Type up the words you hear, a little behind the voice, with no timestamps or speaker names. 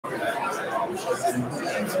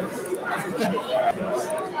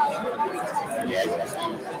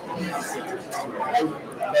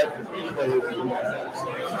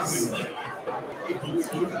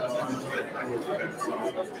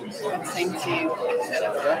Thank you.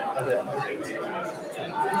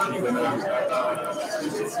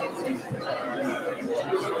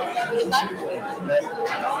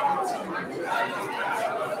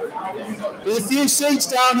 There's a few seats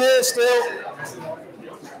down here still.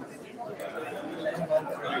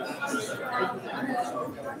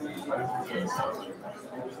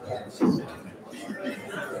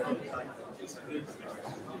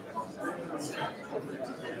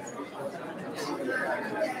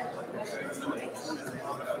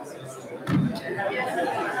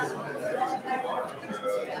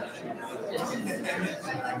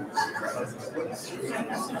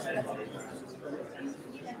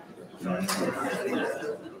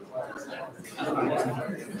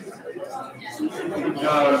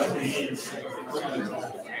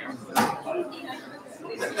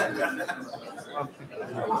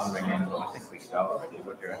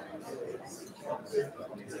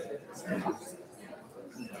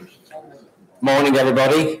 Morning,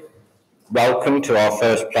 everybody. Welcome to our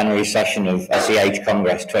first plenary session of SEH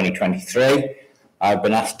Congress 2023. I've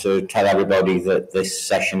been asked to tell everybody that this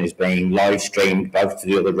session is being live streamed both to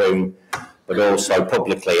the other room but also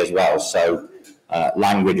publicly as well, so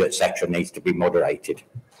language, etc. needs to be moderated.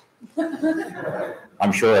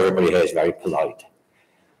 I'm sure everybody here is very polite.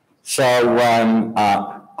 So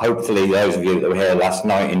hopefully those of you that were here last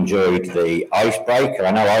night enjoyed the icebreaker.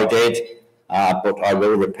 I know I did. But I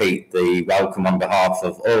will repeat the welcome on behalf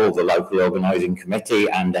of all the local organising committee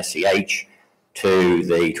and SEH to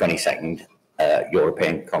the 22nd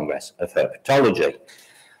European Congress of Herpetology.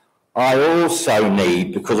 I also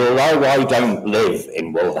need, because although I don't live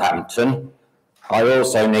in Wolverhampton, I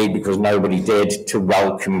also need, because nobody did, to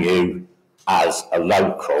welcome you as a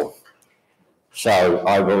local. So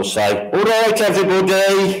I will say, all right,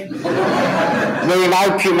 everybody, we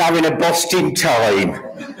hope you're having a Boston time.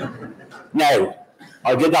 Now,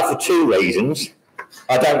 I did that for two reasons.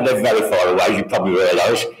 I don't live very far away, as you probably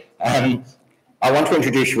realise. I want to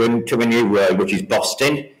introduce you to a new word, which is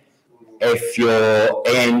Boston. If you're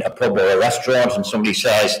in a pub or a restaurant and somebody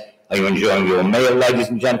says, are you enjoying your meal, ladies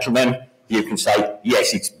and gentlemen? You can say,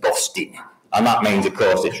 yes, it's Boston. And that means, of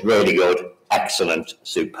course, it's really good, excellent,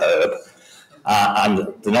 superb.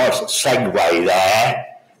 And the nice segue there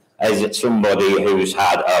is that somebody who's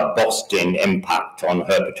had a Boston impact on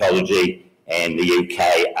herpetology in the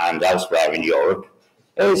UK and elsewhere in Europe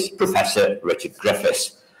is Professor Richard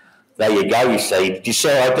Griffiths. There you go, you see. Did you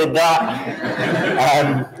say I did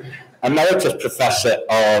that? Emeritus Professor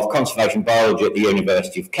of Conservation Biology at the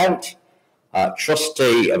University of Kent,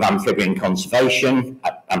 Trustee of Amphibian Conservation,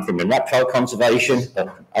 Amphibian Reptile Conservation,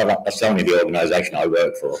 that's only the organisation I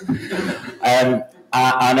work for. And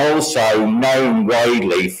also known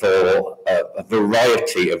widely for a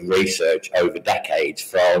variety of research over decades,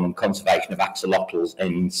 from conservation of axolotls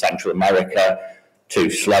in Central America to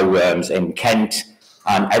slow worms in Kent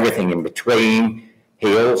and everything in between.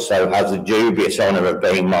 He also has the dubious honour of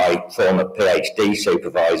being my former PhD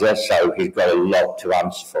supervisor, so he's got a lot to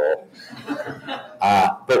answer for.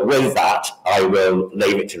 But with that, I will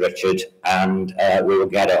leave it to Richard and we will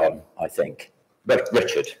get on, I think. But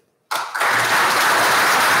Richard.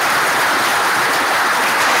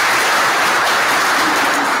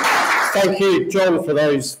 Thank you, John, for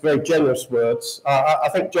those very generous words. I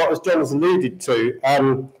think, John, as John has alluded to,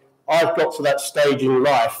 I've got to that stage in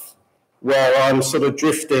life where I'm sort of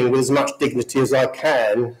drifting with as much dignity as I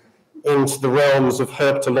can into the realms of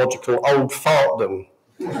herpetological old fartdom.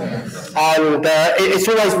 And it's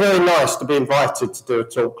always very nice to be invited to do a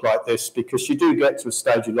talk like this, because you do get to a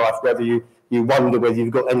stage in life where you wonder whether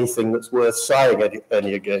you've got anything that's worth saying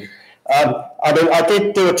any again. I mean, I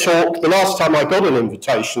did do a talk. The last time I got an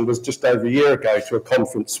invitation was just over a year ago to a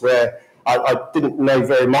conference where I didn't know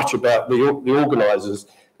very much about the organisers.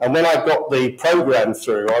 And when I got the programme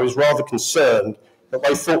through, I was rather concerned that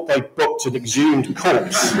they thought they'd booked an exhumed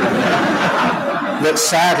corpse that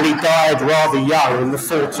sadly died rather young in the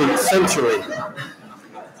 14th century.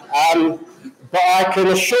 But I can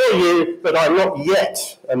assure you that I'm not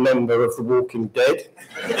yet a member of the Walking Dead.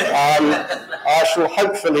 I shall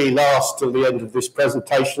hopefully last till the end of this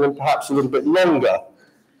presentation and perhaps a little bit longer.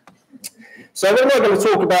 So what am I going to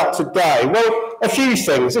talk about today? Well, a few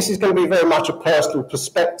things. This is going to be very much a personal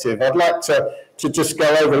perspective. I'd like to just go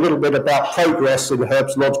over a little bit about progress in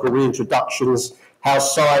herpetological reintroductions, how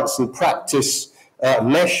science and practice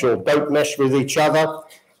mesh or don't mesh with each other.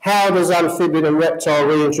 How does amphibian and reptile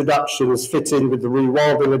reintroductions fit in with the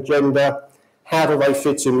rewilding agenda? how do they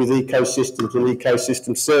fit in with ecosystems and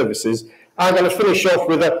ecosystem services. I'm going to finish off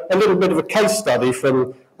with a little bit of a case study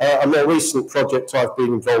from a more recent project I've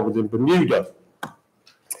been involved with in Bermuda.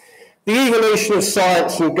 The evolution of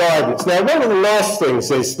science and guidance. Now, one of the nice things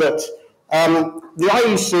is that the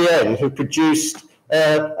IUCN have produced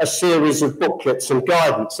a series of booklets and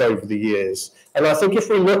guidance over the years. And I think if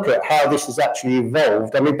we look at how this has actually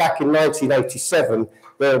evolved, I mean, back in 1987,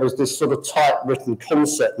 there was this sort of typewritten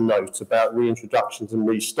concept note about reintroductions and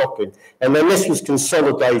restocking. And then this was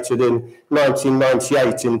consolidated in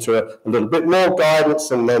 1998 into a little bit more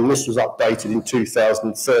guidance, and then this was updated in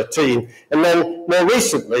 2013. And then more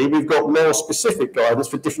recently, we've got more specific guidance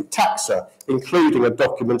for different taxa, including a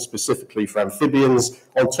document specifically for amphibians.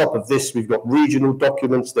 On top of this, we've got regional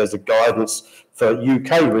documents. There's a guidance for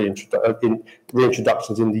UK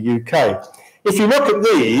reintroductions in the UK. If you look at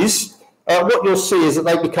these, what you'll see is that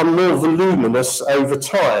they become more voluminous over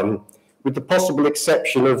time, with the possible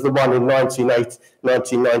exception of the one in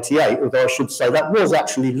 1998, although I should say that was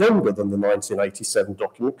actually longer than the 1987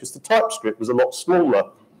 document because the typescript was a lot smaller.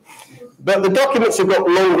 But the documents have got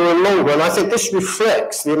longer and longer, and I think this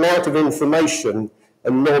reflects the amount of information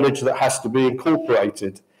and knowledge that has to be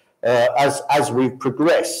incorporated as we've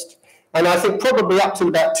progressed. And I think probably up to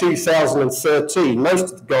about 2013,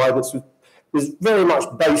 most of the guidance was very much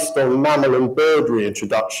based on mammal and bird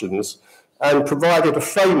reintroductions and provided a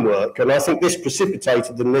framework. And I think this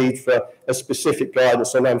precipitated the need for a specific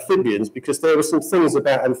guidance on amphibians because there were some things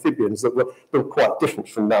about amphibians that were quite different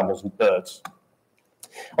from mammals and birds.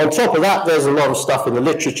 On top of that, there's a lot of stuff in the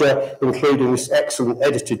literature, including this excellent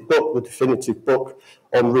edited book, the definitive book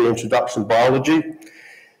on reintroduction biology.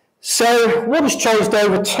 So what has changed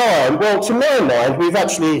over time? Well, to my mind, we've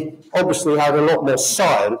actually obviously had a lot more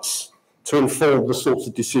science to inform the sorts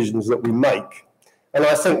of decisions that we make. And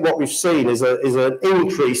I think what we've seen is an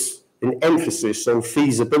increase in emphasis on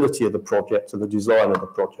feasibility of the project and the design of the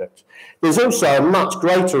project. There's also a much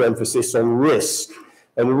greater emphasis on risk,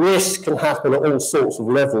 and risk can happen at all sorts of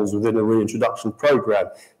levels within a reintroduction programme.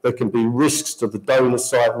 There can be risks to the donor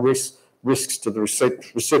site, risks to the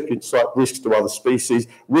recipient site, risks to other species,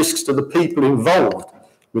 risks to the people involved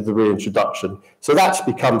with the reintroduction. So that's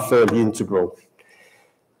become fairly integral.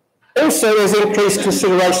 Also, there's increased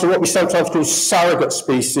consideration of what we sometimes call surrogate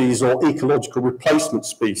species or ecological replacement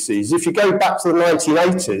species. If you go back to the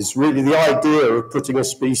 1980s, really the idea of putting a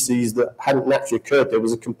species that hadn't naturally occurred there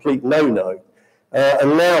was a complete no-no.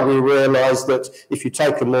 And now we realise that if you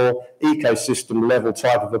take a more ecosystem level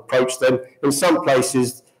type of approach, then in some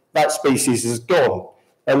places that species is gone.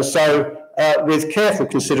 And so with careful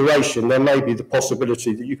consideration, there may be the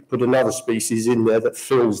possibility that you could put another species in there that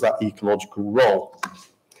fills that ecological role.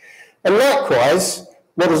 And likewise,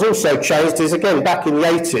 what has also changed is, again, back in the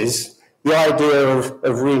 80s, the idea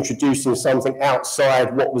of reintroducing something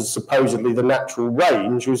outside what was supposedly the natural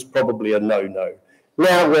range was probably a no-no.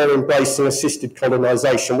 Now we're embracing assisted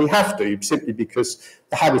colonisation. We have to, simply because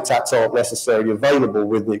the habitats aren't necessarily available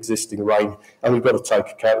within the existing range, and we've got to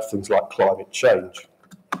take account of things like climate change.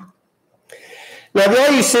 Now, the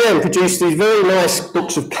IUCN produced these very nice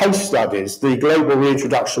books of case studies, the Global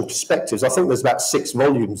Reintroduction Perspectives. I think there's about 6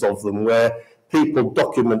 volumes of them where people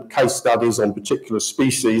document case studies on particular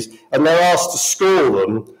species, and they're asked to score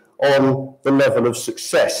them on the level of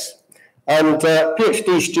success. And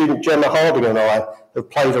PhD student Gemma Harding and I have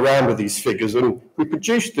played around with these figures, and we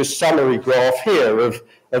produced this summary graph here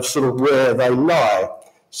of sort of where they lie.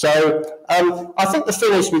 So I think the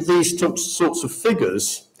thing is with these sorts of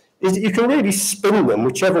figures is that you can really spin them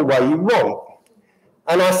whichever way you want.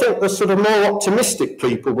 And I think the sort of more optimistic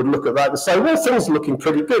people would look at that and say, well, things are looking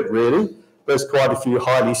pretty good, really. There's quite a few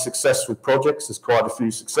highly successful projects, there's quite a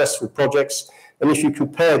few successful projects, and if you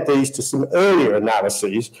compared these to some earlier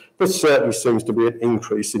analyses, there certainly seems to be an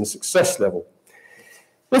increase in success level.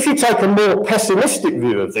 If you take a more pessimistic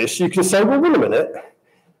view of this, you can say, well, wait a minute,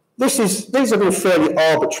 these have been fairly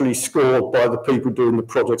arbitrarily scored by the people doing the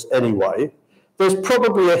projects anyway. There's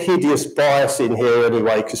probably a hideous bias in here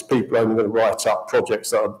anyway, because people are only going to write up projects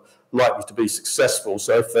that are likely to be successful.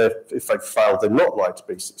 So if they fail, they're not likely to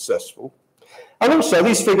be successful. And also,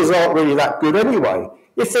 these figures aren't really that good anyway.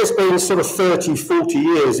 If there's been sort of 30, 40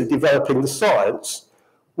 years of developing the science,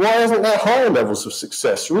 why isn't there higher levels of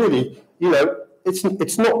success? Really, you know,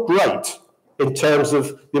 it's not great in terms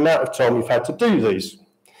of the amount of time we've had to do these.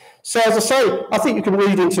 So as I say, I think you can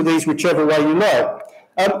read into these whichever way you like.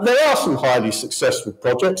 There are some highly successful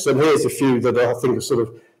projects, and here's a few that I think are sort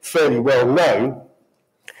of fairly well known.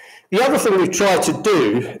 The other thing we've tried to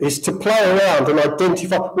do is to play around and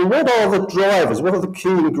identify, well, what are the drivers, what are the key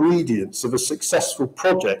ingredients of a successful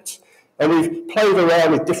project? And we've played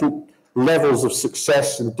around with different levels of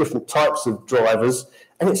success and different types of drivers,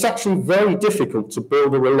 and it's actually very difficult to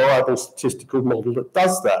build a reliable statistical model that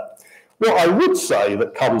does that. What I would say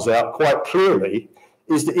that comes out quite clearly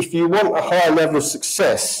is that if you want a high level of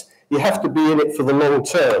success, you have to be in it for the long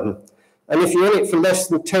term. And if you're in it for less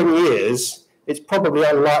than 10 years, it's probably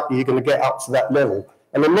unlikely you're going to get up to that level.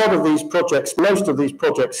 And a lot of these projects, most of these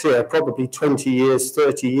projects here, are probably 20 years,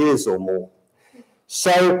 30 years or more.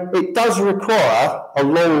 So it does require a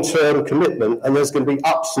long-term commitment, and there's going to be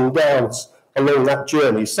ups and downs along that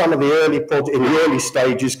journey. Some of the in the early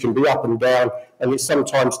stages can be up and down, and it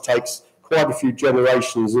sometimes takes quite a few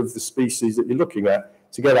generations of the species that you're looking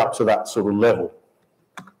at to get up to that sort of level.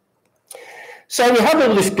 So we have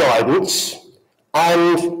all this guidance,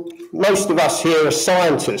 and most of us here are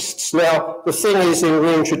scientists. Now, the thing is in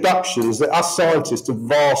Reintroductions that us scientists are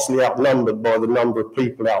vastly outnumbered by the number of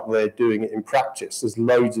people out there doing it in practice. There's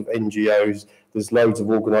loads of NGOs, there's loads of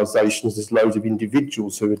organisations, there's loads of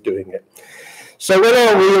individuals who are doing it. So when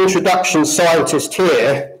our Reintroduction scientist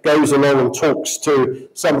here goes along and talks to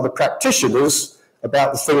some of the practitioners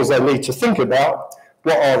about the things they need to think about,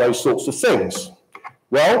 what are those sorts of things?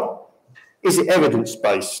 Well, is it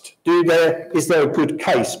evidence-based? Is there a good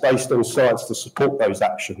case based on science to support those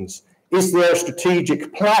actions? Is there a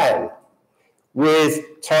strategic plan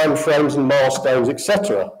with timeframes and milestones,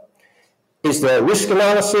 etc.? Is there a risk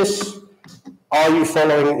analysis? Are you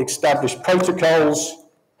following established protocols?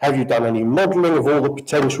 Have you done any modelling of all the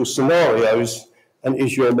potential scenarios? And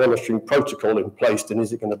is your monitoring protocol in place, and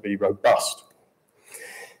is it going to be robust?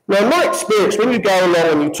 Now, in my experience, when you go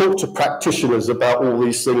along and you talk to practitioners about all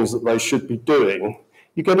these things that they should be doing,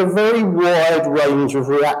 you get a very wide range of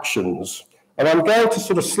reactions. And I'm going to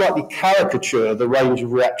sort of slightly caricature the range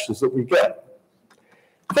of reactions that we get.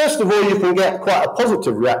 First of all, you can get quite a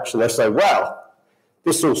positive reaction. They say, wow,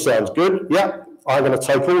 this all sounds good. Yeah, I'm going to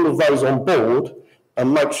take all of those on board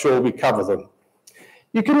and make sure we cover them.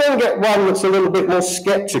 You can then get one that's a little bit more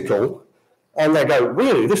sceptical, and they go,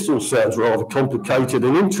 really, this all sounds rather complicated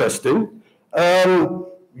and interesting.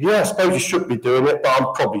 Yeah, I suppose you should be doing it, but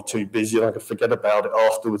I'm probably too busy and I can forget about it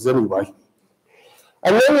afterwards anyway.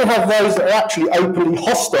 And then you have those that are actually openly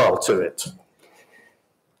hostile to it.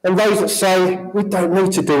 And those that say, we don't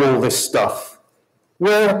need to do all this stuff.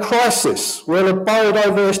 We're in a crisis. We're in a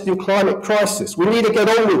biodiversity and climate crisis. We need to get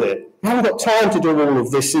on with it. We haven't got time to do all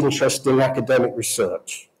of this interesting academic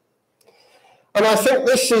research. And I think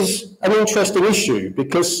this is an interesting issue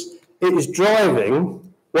because it is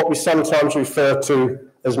driving what we sometimes refer to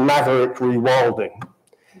as maverick rewilding.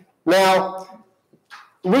 Now,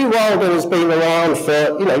 rewilding has been around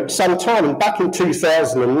for some time, and back in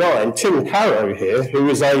 2009, Tim Carrow here, who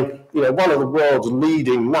is one of the world's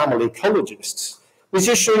leading mammal ecologists, was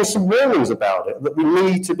issuing some warnings about it, that we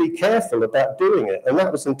need to be careful about doing it, and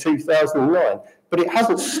that was in 2009. But it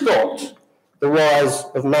hasn't stopped the rise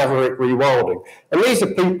of maverick rewilding. And these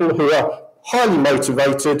are people who are highly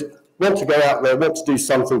motivated, want to go out there, want to do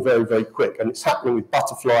something very, very quick. And it's happening with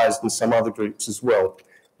butterflies and some other groups as well.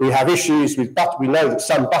 We have issues with, we know that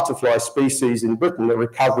some butterfly species in Britain are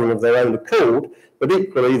recovering of their own accord, but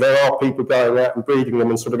equally there are people going out and breeding them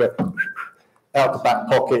and sort of go out the back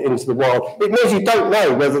pocket into the wild. It means you don't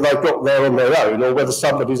know whether they've got there on their own or whether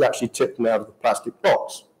somebody's actually tipped them out of the plastic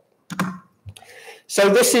box. So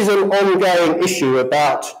this is an ongoing issue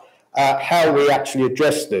about how we actually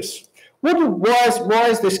address this. Why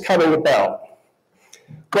is this coming about?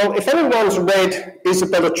 Well, if anyone's read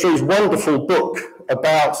Isabella True's wonderful book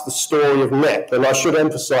about the story of NEP, and I should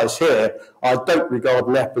emphasise here, I don't regard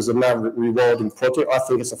NEP as a maverick rewilding project. I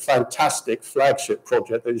think it's a fantastic flagship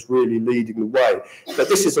project that is really leading the way. But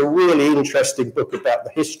this is a really interesting book about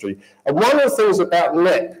the history. And one of the things about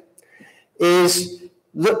NEP is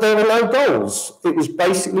that there were no goals. It was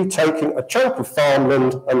basically taking a chunk of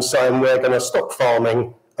farmland and saying we're going to stop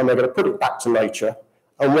farming and we're going to put it back to nature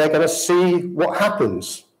and we're going to see what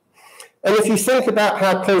happens. And if you think about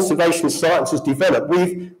how conservation science has developed,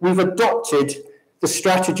 we've adopted the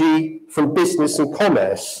strategy from business and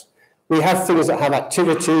commerce. We have things that have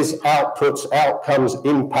activities, outputs, outcomes,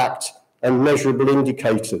 impact, and measurable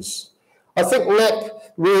indicators. I think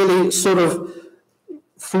NEP really sort of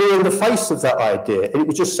flew in the face of that idea. It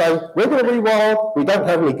was just saying, we're going to rewild, we don't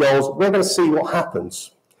have any goals, we're going to see what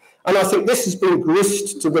happens. And I think this has been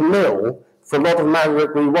grist to the mill for a lot of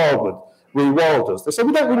maverick rewilders. They say,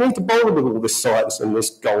 we don't really need to bother with all this science and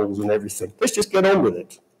this goals and everything. Let's just get on with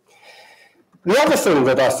it. The other thing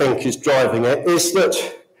that I think is driving it is that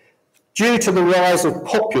due to the rise of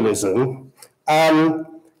populism,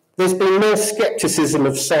 there's been more scepticism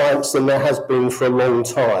of science than there has been for a long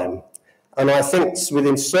time. And I think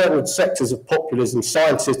within certain sectors of populism,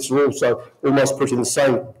 scientists are also almost put in the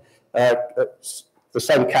same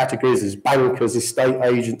categories as bankers, estate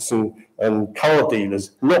agents and car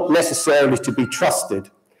dealers, not necessarily to be trusted.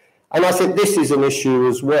 And I think this is an issue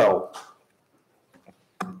as well.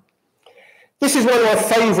 This is one of my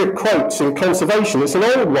favourite quotes in conservation. It's an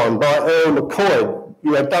old one by Earl McCoy,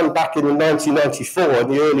 done back in 1994 in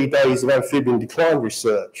the early days of amphibian decline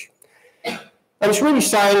research. And it's really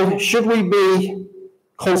saying, should we be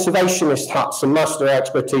conservationist huts and muster our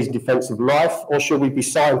expertise in defence of life, or should we be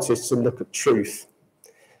scientists and look at truth?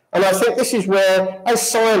 And I think this is where, as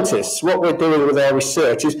scientists, what we're doing with our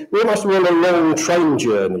research is we must be on a long train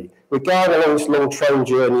journey. We're going along this long train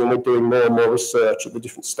journey and we're doing more and more research at the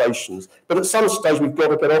different stations. But at some stage, we've got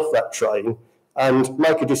to get off that train and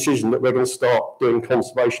make a decision that we're going to start doing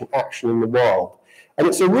conservation action in the wild. And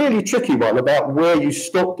it's a really tricky one about where you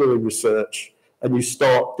stop doing research and you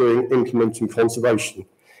start implementing conservation.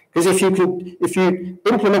 Because if you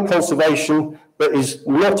implement conservation that is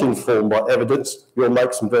not informed by evidence, you'll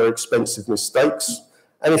make some very expensive mistakes.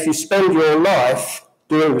 And if you spend your life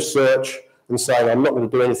doing research and saying, I'm not going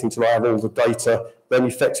to do anything till I have all the data, then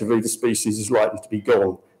effectively the species is likely to be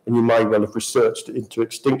gone, and you may well have researched it into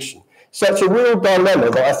extinction. So it's a real dilemma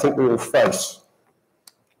that I think we will face.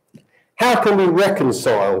 How can we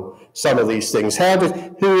reconcile some of these things?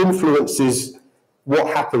 Who influences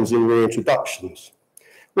what happens in reintroductions?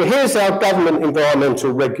 Well, here's our government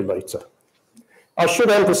environmental regulator. I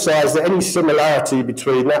should emphasise that any similarity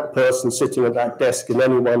between that person sitting at that desk and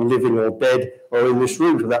anyone living or dead or in this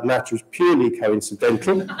room for that matter is purely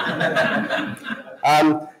coincidental. Not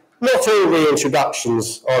all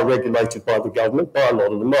reintroductions are regulated by the government, but a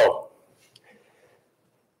lot of them are.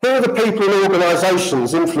 Who are the people and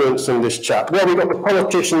organisations influencing this chat? Well, we've got the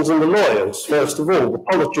politicians and the lawyers, first of all. The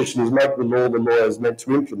politicians make the law, the lawyers meant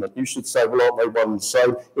to implement. You should say, well, aren't they one and the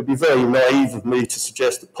same? It would be very naive of me to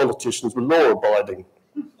suggest that politicians were law-abiding.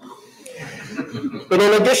 But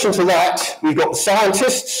in addition to that, we've got the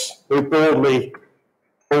scientists, who broadly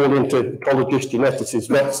fall into ecologists, geneticists,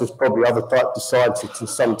 vets, there's probably other types of scientists and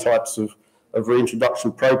some types of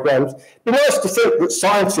reintroduction programs. It'd be nice to think that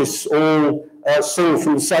scientists all sing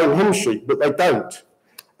from the same hymn sheet, but they don't.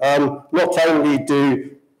 Not only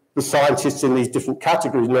do the scientists in these different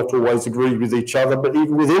categories not always agree with each other, but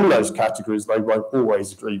even within those categories, they won't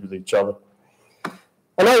always agree with each other.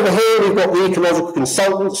 And over here, we've got the ecological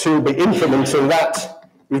consultants who will be implementing that.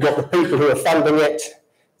 We've got the people who are funding it,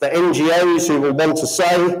 the NGOs who will want to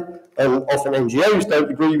say, and often NGOs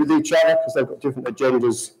don't agree with each other because they've got different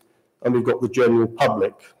agendas, and we've got the general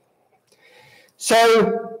public.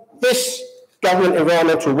 So this government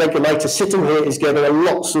environmental regulator sitting here is getting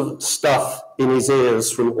lots of stuff in his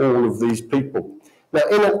ears from all of these people. Now,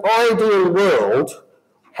 in an ideal world,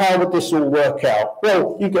 how would this all work out?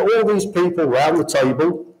 Well, you get all these people around the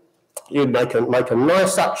table, you'd make a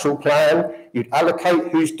nice actual plan, you'd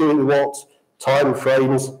allocate who's doing what, time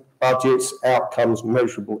frames, budgets, outcomes,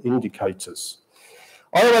 measurable indicators.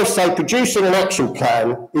 I always say producing an action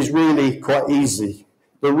plan is really quite easy.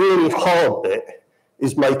 The really hard bit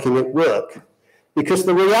is making it work. Because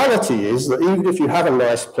the reality is that even if you have a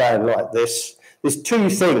nice plan like this, there's two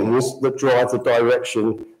things that drive the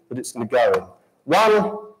direction that it's going to go in.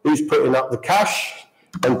 One, who's putting up the cash,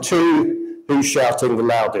 and two, who's shouting the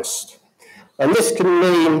loudest. And this can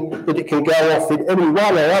mean that it can go off in any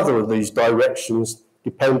one or other of these directions,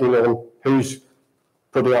 depending on who's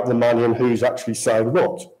putting up the money and who's actually saying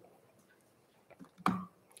what.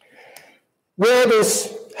 Where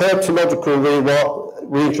does herpetological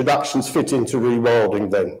reintroductions fit into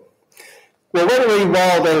rewilding then? Well, when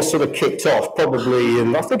rewilding sort of kicked off, probably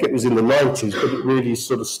in, I think it was in the 90s, but it really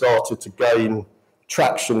sort of started to gain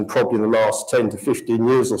traction probably in the last 10 to 15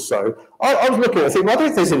 years or so. I was looking and thinking, well, I don't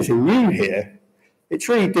think there's anything new here. It's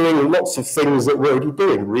really doing lots of things that we're already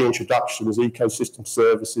doing, reintroductions, ecosystem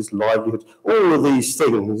services, livelihoods, all of these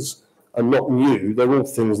things are not new. They're all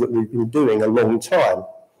things that we've been doing a long time.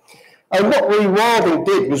 And what rewilding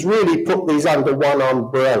did was really put these under one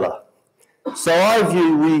umbrella. So I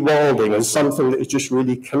view rewilding as something that is just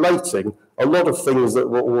really collating a lot of things that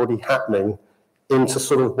were already happening into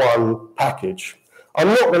sort of one package. I'm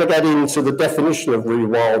not going to get into the definition of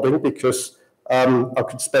rewilding because I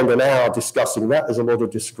could spend an hour discussing that. There's a lot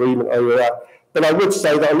of disagreement over that. But I would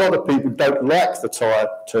say that a lot of people don't like the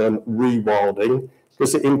term rewilding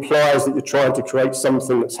because it implies that you're trying to create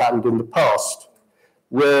something that's happened in the past,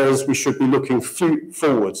 whereas we should be looking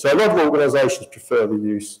forward. So a lot of organisations prefer the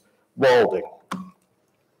use wilding.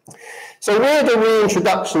 So where do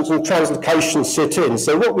reintroductions and translocations sit in?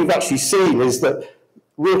 So what we've actually seen is that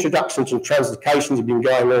reintroductions and translocations have been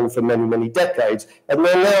going on for many, many decades, and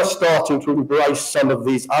they're now starting to embrace some of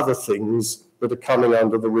these other things that are coming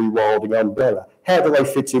under the rewilding umbrella. How do they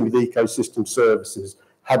fit in with ecosystem services,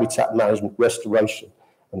 habitat management, restoration,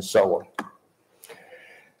 and so on?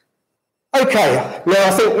 Okay, now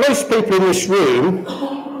I think most people in this room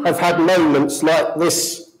have had moments like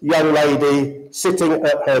this young lady sitting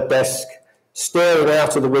at her desk, staring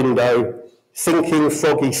out of the window, thinking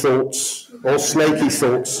foggy thoughts or snaky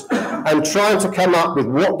thoughts, and trying to come up with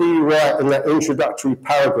what do you write in that introductory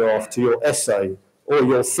paragraph to your essay or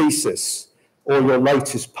your thesis or your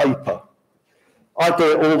latest paper. I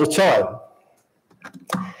do it all the time.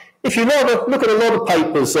 If you look at a lot of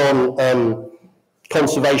papers on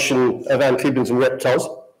conservation of amphibians and reptiles,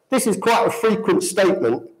 this is quite a frequent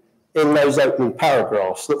statement in those opening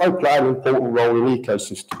paragraphs, that they play an important role in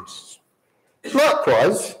ecosystems.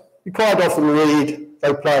 Likewise, you quite often read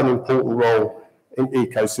they play an important role in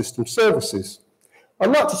ecosystem services.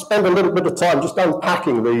 I'd like to spend a little bit of time just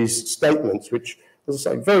unpacking these statements, which, as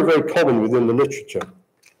I say, very, very common within the literature.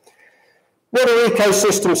 What are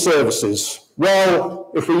ecosystem services?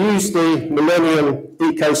 Well, if we use the Millennium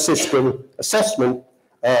Ecosystem Assessment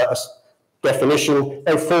definition,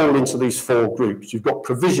 they fall into these four groups. You've got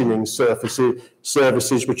provisioning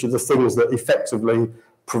services, which are the things that effectively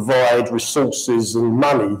provide resources and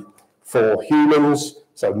money for humans,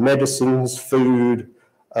 so medicines, food,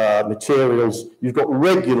 materials. You've got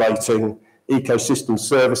regulating ecosystem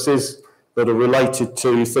services that are related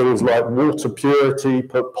to things like water purity,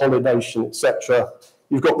 pollination, etc.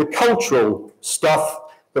 You've got the cultural stuff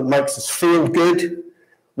that makes us feel good,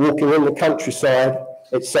 walking in the countryside,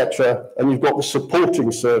 etc. And you've got the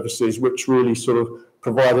supporting services, which really sort of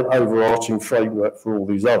provide an overarching framework for all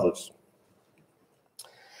these others.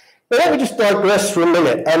 Now, let me just digress for a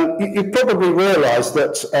minute. You probably realise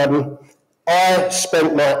that I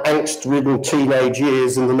spent my angst-ridden teenage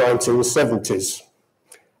years in the 1970s.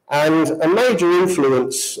 And a major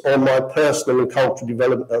influence on my personal and cultural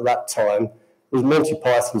development at that time was Monty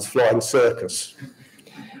Python's Flying Circus.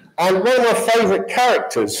 And one of my favourite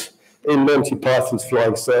characters in Monty Python's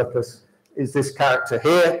Flying Circus is this character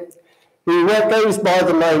here, who goes by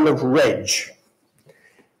the name of Reg.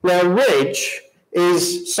 Now, Reg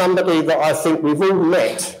is somebody that I think we've all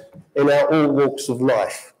met in our all walks of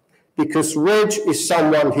life, because Reg is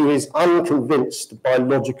someone who is unconvinced by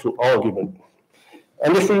logical argument.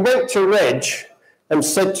 And if we went to Reg and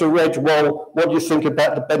said to Reg, well, what do you think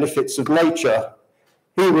about the benefits of nature?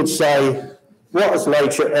 He would say, what has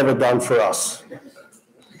nature ever done for us?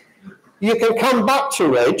 You can come back to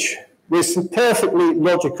Reg with some perfectly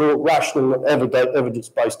logical, rational and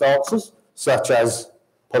evidence-based answers, such as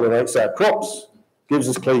pollinates our crops, gives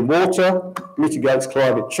us clean water, mitigates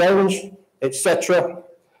climate change, etc.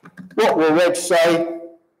 What will Reg say?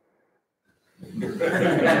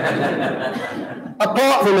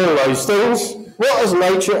 Apart from all those things, what has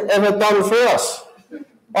nature ever done for us?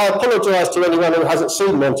 I apologise to anyone who hasn't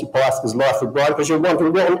seen Monty Python's Life of Brian, because you're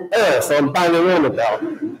wondering what on earth I'm banging on about.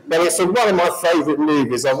 But it's one of my favourite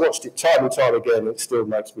movies. I've watched it time and time again, and it still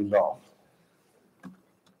makes me laugh.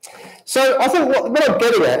 So I think what I'm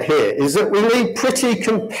getting at here is that we need pretty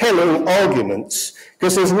compelling arguments,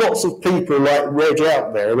 because there's lots of people like Reg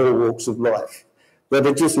out there in all walks of life that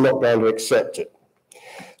are just not going to accept it.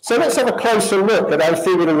 So let's have a closer look at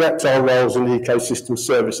amphibian and reptile roles in ecosystem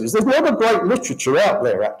services. There's a lot of great literature out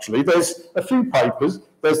there, actually. There's a few papers.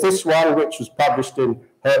 There's this one, which was published in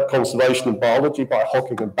Herp Conservation and Biology by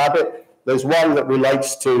Hocking and Babbitt. There's one that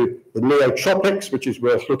relates to the neotropics, which is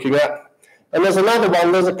worth looking at. And there's another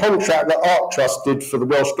one, there's a contract that Art Trust did for the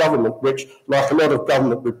Welsh Government, which, like a lot of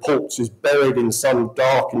government reports, is buried in some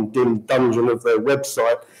dark and dim dungeon of their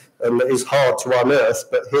website, and it is hard to unearth,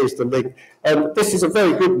 but here's the link. And this is a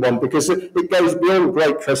very good one, because it goes beyond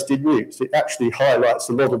great-crested newts. It actually highlights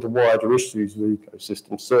a lot of the wider issues of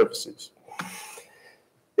ecosystem services.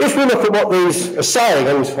 If we look at what these are saying,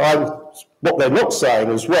 and what they're not saying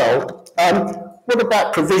as well, what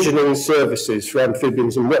about provisioning services for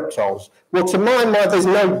amphibians and reptiles? Well, to my mind, there's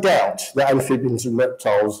no doubt that amphibians and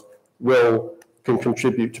reptiles can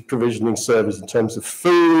contribute to provisioning services in terms of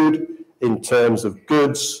food, in terms of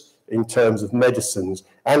goods, in terms of medicines.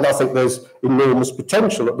 And I think there's enormous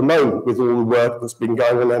potential at the moment with all the work that's been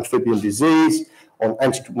going on amphibian disease, on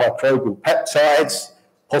antimicrobial peptides,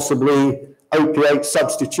 possibly opiate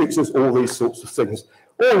substitutes, all these sorts of things.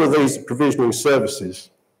 All of these are provisioning services.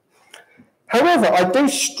 However, I do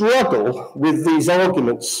struggle with these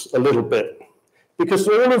arguments a little bit, because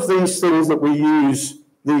all of these things that we use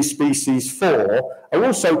these species for are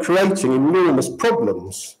also creating enormous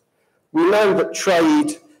problems. We know that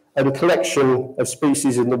trade and collection of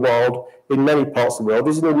species in the wild in many parts of the world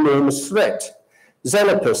is an enormous threat.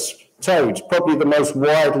 Xenopus, toads, probably the most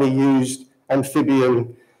widely used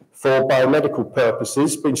amphibian for biomedical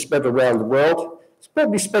purposes, been spread around the world. It's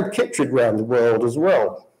probably spread chytrid around the world as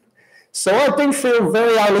well. So I do feel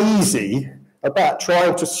very uneasy about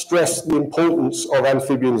trying to stress the importance of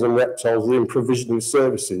amphibians and reptiles in provisioning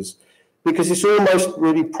services, because it's almost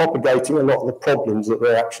really propagating a lot of the problems that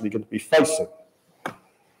they're actually going to be facing.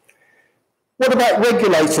 What about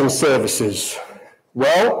regulating services?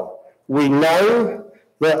 Well, we know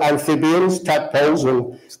that amphibians, tadpoles,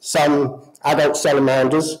 and some adult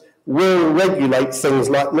salamanders will regulate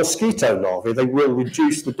things like mosquito larvae. They will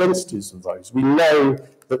reduce the densities of those. We know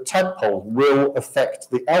that tadpole will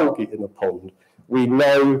affect the algae in a pond. We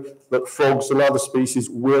know that frogs and other species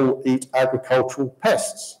will eat agricultural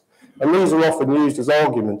pests. And these are often used as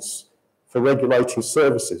arguments for regulating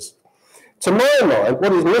services. To my mind,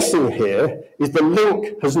 what is missing here is the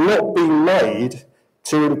link has not been made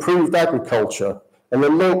to improved agriculture, and the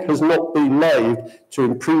link has not been made to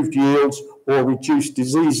improved yields or reduced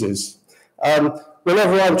diseases.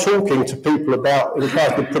 Whenever I'm talking to people about if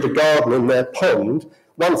I could put a garden in their pond,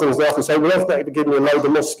 one thing is they often say, well, if they could give me a load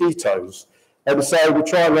of mosquitoes. And so we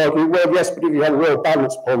try and argue, well, yes, but if you have a real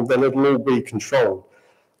balanced pond, then it'll all be controlled.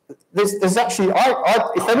 There's actually,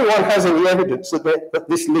 if anyone has any evidence that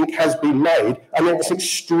this link has been made, and it's an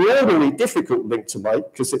extraordinarily difficult link to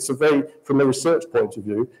make, because it's from a research point of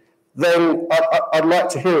view, then I'd like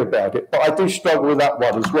to hear about it, but I do struggle with that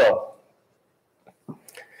one as well.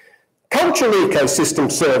 Cultural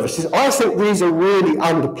ecosystem services, I think these are really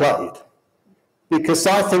underplayed, because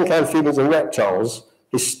I think amphibians and reptiles,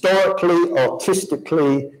 historically,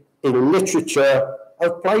 artistically, in literature,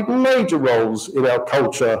 have played major roles in our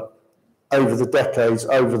culture over the decades,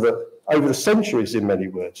 over the centuries in many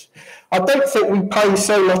words. I don't think we pay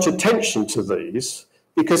so much attention to these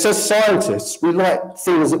because as scientists, we like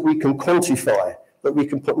things that we can quantify, that we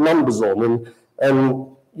can put numbers on, and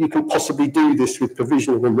you can possibly do this with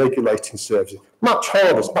provisioning and regulating services. Much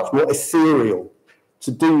harder, it's much more ethereal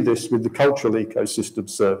to do this with the cultural ecosystem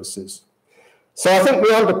services. So I think we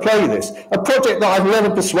underplay this. A project that I've never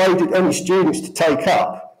persuaded any students to take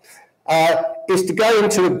up is to go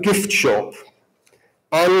into a gift shop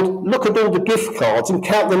and look at all the gift cards and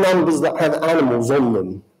count the numbers that have animals on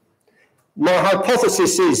them. My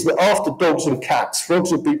hypothesis is that after dogs and cats,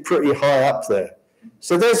 frogs would be pretty high up there.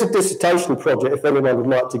 So there's a dissertation project if anyone would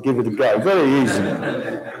like to give it a go. Very easy.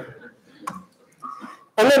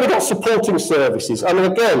 And then we've got supporting services. I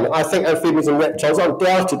mean, again, I think amphibians and reptiles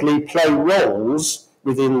undoubtedly play roles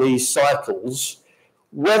within these cycles,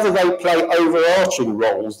 whether they play overarching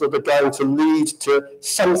roles that are going to lead to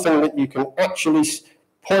something that you can actually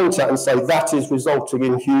point at and say that is resulting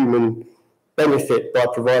in human benefit by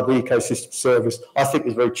providing ecosystem service, I think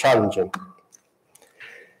is very challenging.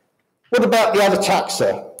 What about the other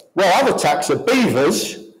taxa? Well, other taxa,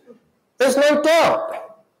 beavers, there's no doubt.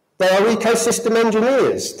 They are ecosystem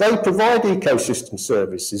engineers. They provide ecosystem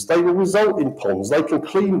services. They will result in ponds. They can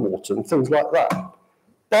clean water and things like that.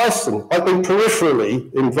 Bison, I've been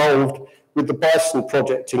peripherally involved with the bison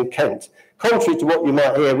project in Kent. Contrary to what you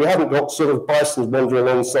might hear, we haven't got sort of bisons wandering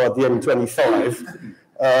alongside the M25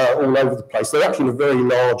 all over the place. They're actually in a very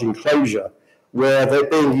large enclosure where they're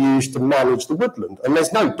being used to manage the woodland. And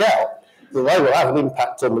there's no doubt that they will have an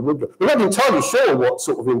impact on the woodland. We're not entirely sure what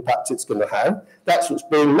sort of impact it's going to have. That's what's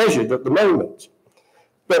being measured at the moment.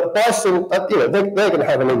 But bison, they're going to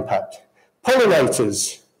have an impact.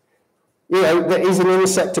 Pollinators, there is an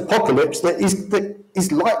insect apocalypse that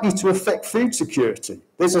is likely to affect food security.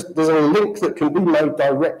 There's a link that can be made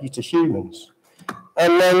directly to humans.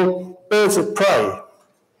 And then birds of prey.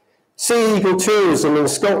 Sea eagle tourism in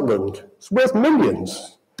Scotland, it's worth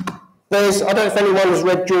millions. I don't know if anyone has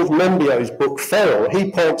read George Monbiot's book, Feral.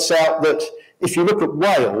 He points out that if you look at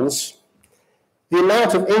Wales, the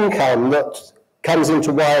amount of income that comes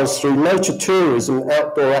into Wales through nature tourism and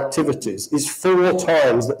outdoor activities is 4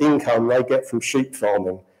 times the income they get from sheep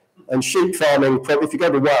farming. And sheep farming, if you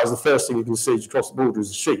go to Wales, the first thing you can see across the border is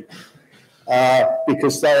a sheep,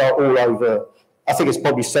 because they are all over, I think it's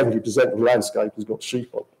probably 70% of the landscape has got sheep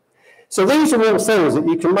on. So these are all things that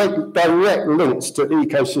you can make direct links to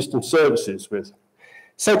ecosystem services with.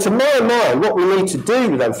 So to my mind, what we need to do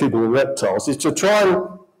with amphibian and reptiles is to try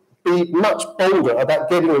and be much bolder about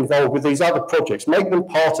getting involved with these other projects, make them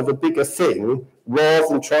part of a bigger thing rather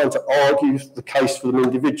than trying to argue the case for them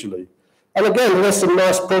individually. And again, there's some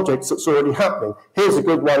nice projects that's already happening. Here's a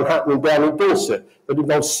good one happening down in Dorset that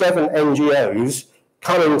involves 7 NGOs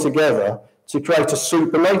coming together to create a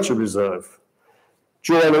super nature reserve,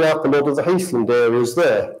 joining up a lot of the heathland areas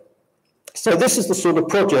there. So this is the sort of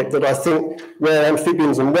project that I think where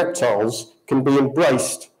amphibians and reptiles can be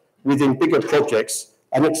embraced within bigger projects,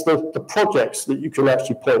 and it's the projects that you can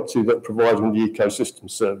actually point to that provide the ecosystem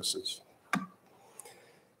services.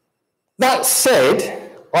 That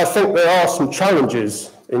said, I think there are some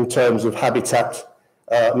challenges in terms of habitat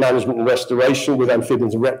management and restoration with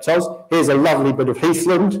amphibians and reptiles. Here's a lovely bit of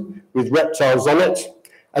heathland with reptiles on it.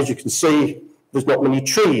 As you can see, there's not many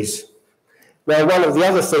trees. Now, one of the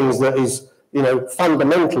other things that is,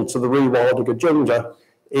 fundamental to the rewilding agenda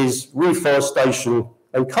is reforestation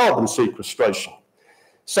and carbon sequestration.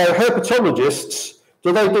 So herpetologists,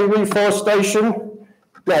 do they do reforestation?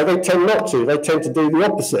 No, they tend not to. They tend to do the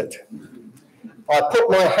opposite. I put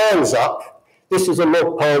my hands up. This is a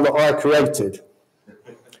log pile that I created.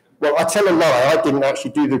 Well, I tell a lie, I didn't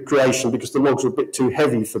actually do the creation because the logs were a bit too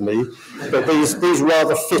heavy for me. But these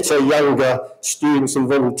rather fitter, younger students and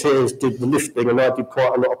volunteers did the lifting, and I did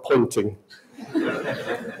quite a lot of pointing.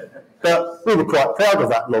 But we were quite proud of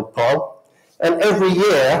that log pile. And every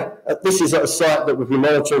year, this is at a site that we've been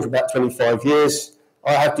monitoring for about 25 years,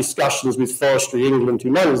 I have discussions with Forestry England,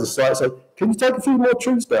 who manage the site, say, can you take a few more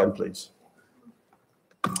trees down, please?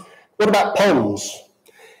 What about ponds?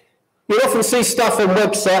 You often see stuff on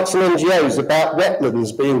websites and NGOs about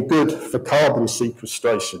wetlands being good for carbon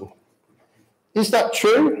sequestration. Is that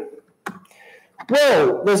true?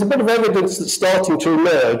 Well, there's a bit of evidence that's starting to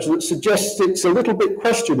emerge that suggests it's a little bit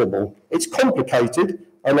questionable. It's complicated,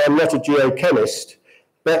 and I'm not a geochemist,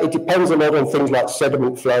 but it depends a lot on things like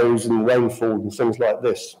sediment flows and rainfall and things like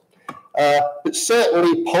this. But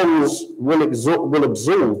certainly ponds will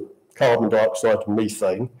absorb carbon dioxide and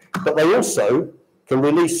methane, but they also can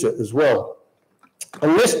release it as well.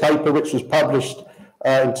 And this paper, which was published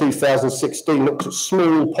in 2016, looked at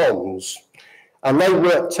small ponds. And they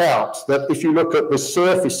worked out that if you look at the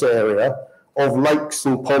surface area of lakes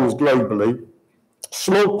and ponds globally,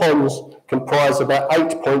 small ponds comprise about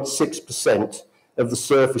 8.6% of the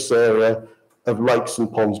surface area of lakes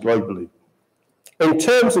and ponds globally. In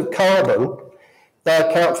terms of carbon, they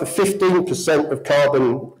account for 15% of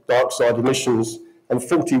carbon dioxide emissions and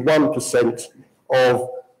 41% of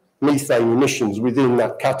methane emissions within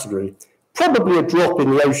that category. Probably a drop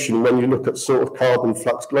in the ocean when you look at sort of carbon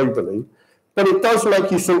flux globally, but it does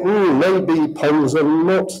make you think, maybe ponds are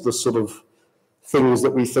not the sort of things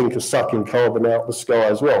that we think are sucking carbon out of the sky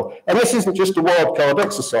as well. And this isn't just a wildcard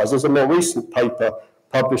exercise. There's a more recent paper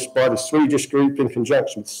published by the Swedish group in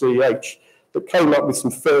conjunction with CH that came up with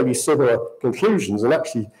some fairly similar conclusions and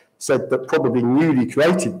actually said that probably newly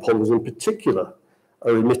created ponds in particular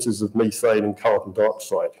are emitters of methane and carbon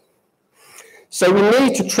dioxide. So we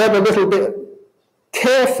need to tread a little bit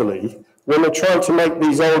carefully when we're trying to make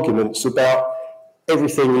these arguments about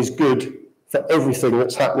everything is good for everything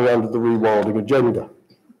that's happening under the rewilding agenda.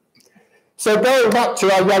 So going back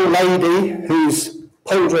to our young lady who's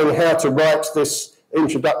pondering how to write this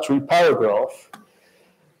introductory paragraph,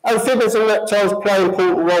 amphibians and reptiles play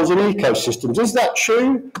important roles in ecosystems. Is that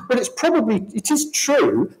true? Well, it is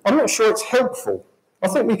true. I'm not sure it's helpful. I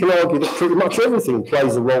think we can argue that pretty much everything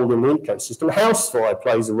plays a role in an ecosystem. A housefly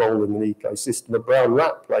plays a role in an ecosystem. A brown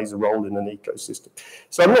rat plays a role in an ecosystem.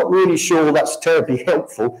 So I'm not really sure that's terribly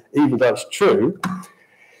helpful, even though it's true.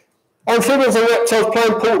 Amphibians and reptiles play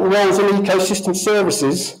important roles in ecosystem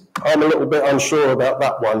services. I'm a little bit unsure about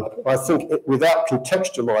that one. I think without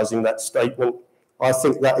contextualising that statement, I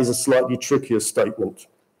think that is a slightly trickier statement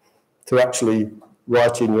to actually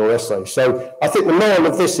write in your essay. So I think the moral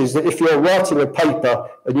of this is that if you're writing a paper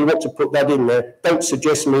and you want to put that in there, don't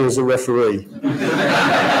suggest me as a referee.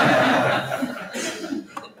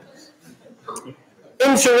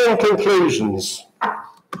 Interim conclusions.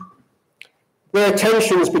 There are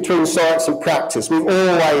tensions between science and practice. We've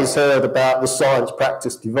always heard about the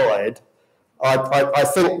science-practice divide. I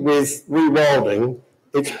think with rewilding,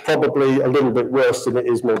 it's probably a little bit worse than it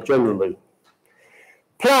is more generally.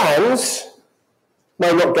 Plans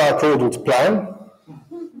may not go according to plan.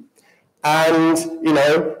 And,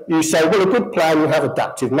 you say, well, a good plan will have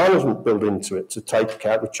adaptive management built into it to take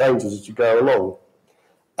account of changes as you go along.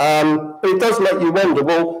 But it does make you wonder,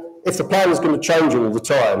 well, if the plan is going to change all the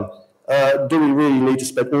time, do we really need to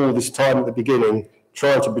spend all this time at the beginning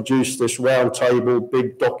trying to produce this round table,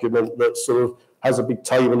 big document that sort of has a big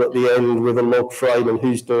table at the end with a log frame and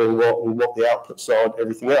who's doing what and what the outputs are and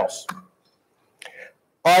everything else?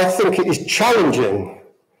 I think it is challenging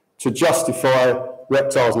to justify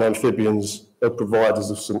reptiles and amphibians as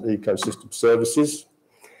providers of some ecosystem services.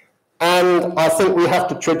 And I think we have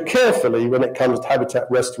to tread carefully when it comes to habitat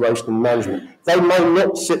restoration and management. They may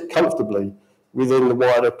not sit comfortably within the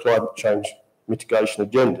wider climate change mitigation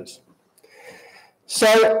agendas.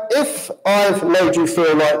 So if I've made you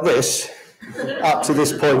feel like this up to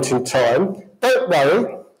this point in time, don't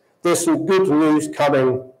worry, there's some good news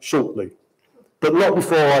coming shortly, but not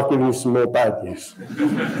before I've given you some more bad news.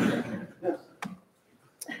 I'd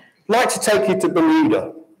like to take you to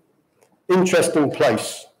Bermuda. Interesting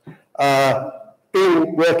place.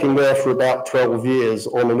 Been working there for about 12 years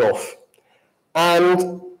on and off.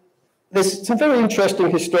 And there's some very interesting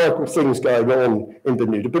historical things going on in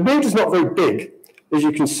Bermuda. Bermuda's not very big, as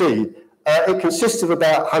you can see. It consists of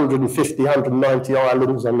about 150, 190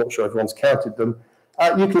 islands. I'm not sure everyone's counted them.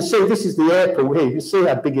 You can see this is the airport here. You can see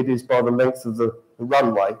how big it is by the length of the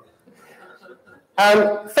runway.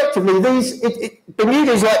 And effectively,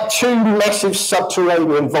 Bermuda is like two massive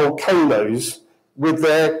subterranean volcanoes with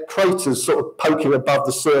their craters sort of poking above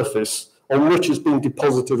the surface, on which has been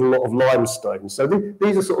deposited a lot of limestone. So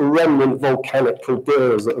these are sort of remnant volcanic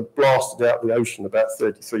calderas that have blasted out the ocean about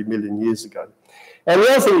 33 million years ago. And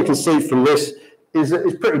the other thing you can see from this is that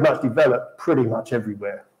it's pretty much developed pretty much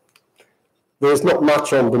everywhere. There's not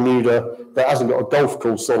much on Bermuda that hasn't got a golf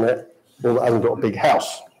course on it or that hasn't got a big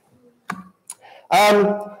house.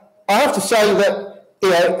 I have to say that, you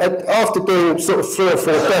know, after doing sort of 3 or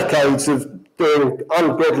 4 decades of doing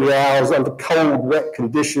ungodly hours under cold, wet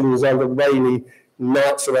conditions, under rainy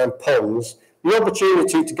nights around ponds, the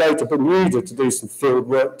opportunity to go to Bermuda to do some field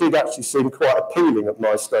work did actually seem quite appealing at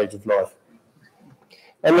my stage of life.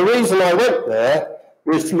 And the reason I went there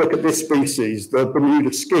was to look at this species, the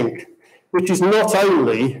Bermuda skink, which is not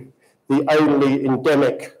only the only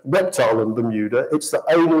endemic reptile in Bermuda, it's the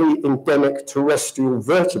only endemic terrestrial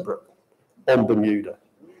vertebrate on Bermuda.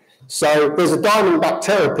 So there's a diamondback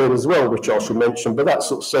terrapin as well, which I shall mention, but that's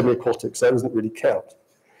sort of semi-aquatic, so it doesn't really count.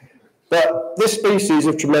 But this species is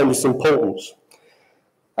of tremendous importance.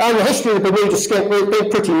 And the history of the Bermuda skink, we've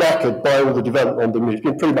been pretty knackered by all the development on Bermuda. It's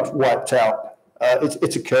been pretty much wiped out.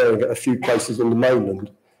 It's occurring at a few places on the mainland.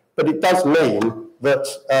 But it does mean that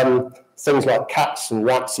things like cats and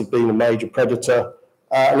rats have been a major predator.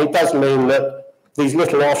 And it does mean that these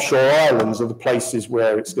little offshore islands are the places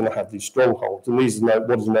where it's going to have these strongholds. And these are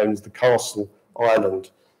what is known as the Castle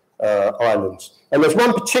Islands. And there's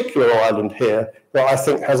one particular island here that I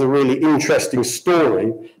think has a really interesting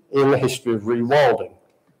story in the history of rewilding.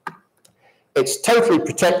 It's totally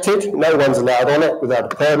protected. No one's allowed on it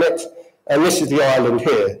without a permit. And this is the island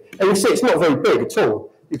here. And you see it's not very big at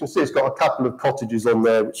all. You can see it's got a couple of cottages on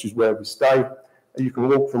there, which is where we stay. You can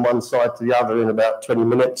walk from one side to the other in about 20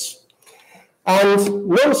 minutes. And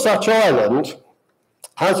Nonsuch Island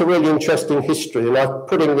has a really interesting history, and I'm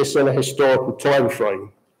putting this on a historical time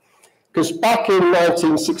frame. Because back in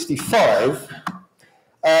 1965,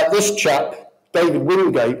 this chap, David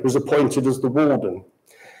Wingate, was appointed as the warden.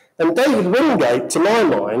 And David Wingate, to my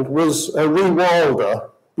mind, was a rewilder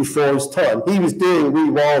before his time. He was doing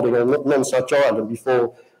rewilding on Nonsuch Island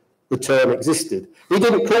before the term existed. He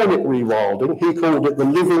didn't call it rewilding, he called it the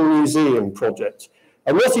Living Museum Project.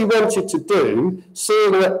 And what he wanted to do,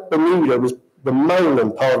 seeing that Bermuda was the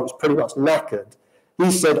mainland part, it was pretty much knackered, he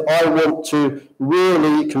said, I want to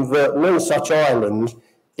really convert Nonsuch Island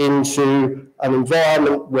into an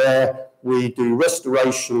environment where we do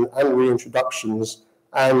restoration and reintroductions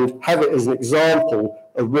and have it as an example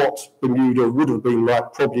of what Bermuda would have been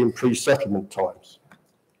like probably in pre-settlement times.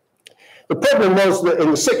 The problem was that in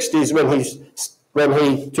the 60s, when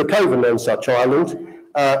he took over Nonsuch Island,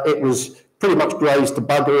 it was pretty much grazed to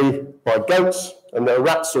buggery by goats, and there were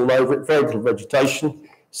rats all over it, very little vegetation.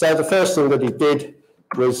 So the first thing that he did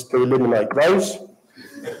was to eliminate those.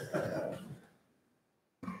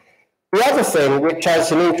 The other thing, which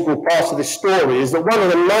has an integral part of this story, is that one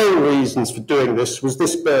of the main reasons for doing this was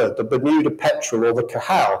this bird, the Bermuda petrel, or the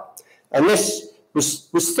cahal. And this was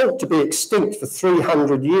thought to be extinct for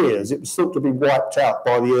 300 years. It was thought to be wiped out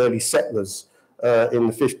by the early settlers in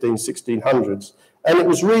the 1600s. And it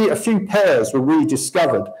was a few pairs were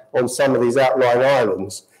rediscovered on some of these outlying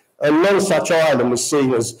islands. And Nonsuch Island was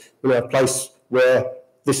seen as a place where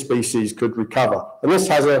this species could recover. And this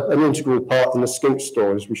has an integral part in the skink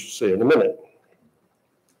stories we shall see in a minute.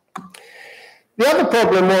 The other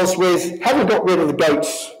problem was with having got rid of the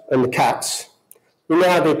goats and the cats, we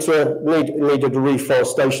now needed a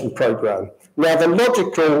reforestation program. Now the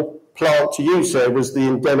logical plant to use here was the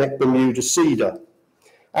endemic Bermuda cedar.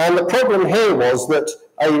 And the problem here was that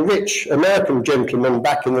a rich American gentleman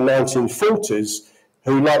back in the 1940s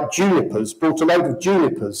who liked junipers, brought a load of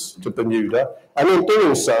junipers to Bermuda, and in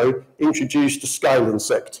doing so, introduced a scale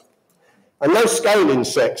insect. And those scale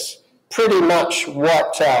insects pretty much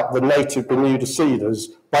wiped out the native Bermuda cedars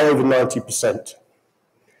by over 90%.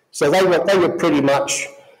 So they were pretty much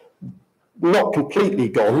not completely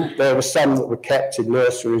gone. There were some that were kept in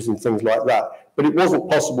nurseries and things like that, but it wasn't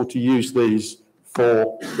possible to use these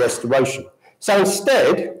for restoration. So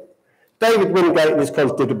instead, David Wingate and his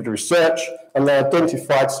colleagues did a bit of research, and they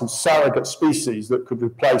identified some surrogate species that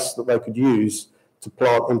they could use to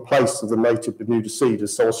plant in place of the native Bermuda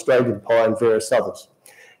cedars, so Australian pine and various others.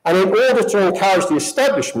 And in order to encourage the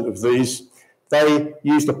establishment of these, they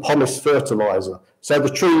used a pomace fertiliser. So the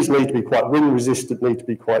trees need to be quite wind resistant, need to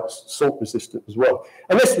be quite salt resistant as well.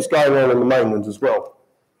 And this was going on the mainland as well.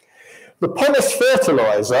 The pomace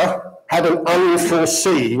fertiliser had an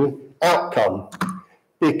unforeseen outcome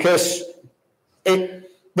because the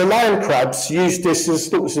land crabs used this as,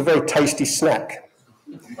 thought it was a very tasty snack.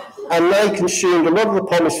 And they consumed a lot of the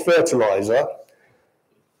pomace fertiliser,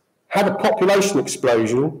 had a population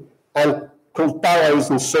explosion, and caused barrows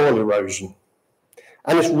and soil erosion.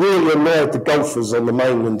 And it's really annoyed the golfers on the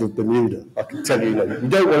mainland of Bermuda, I can tell you. You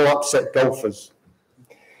don't want to upset golfers.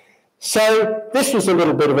 So this was a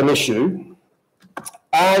little bit of an issue.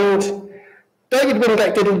 And David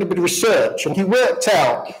Wingate did a little bit of research, and he worked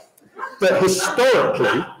out that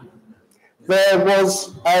historically there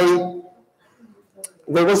was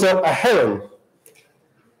a heron.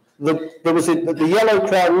 The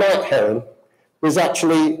yellow-crowned night heron was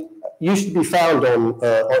actually used to be found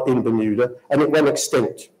in Bermuda, and it went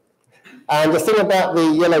extinct. And the thing about the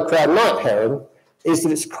yellow-crowned night heron is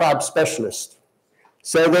that it's a crab specialist.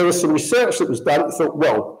 So there was some research that was done that thought,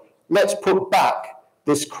 well, let's put back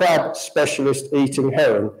this crab specialist eating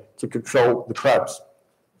heron to control the crabs.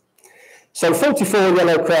 So 44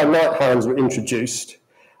 yellow-crowned night herons were introduced.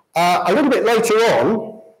 A little bit later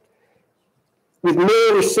on, with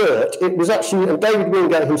more research, it was actually, and David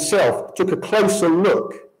Wingate himself took a closer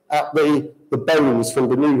look at the bones from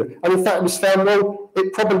Bermuda. And in fact, it was found, well,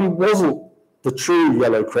 it probably wasn't the true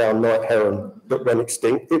yellow-crowned night heron that went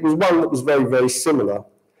extinct. It was one that was very, very similar.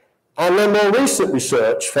 And then more recent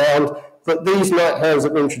research found that these night herons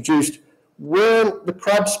that were introduced weren't the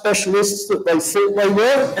crab specialists that they thought they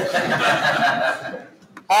were.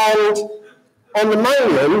 And on the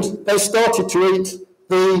mainland, they started to eat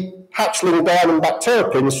the hatchling diamondback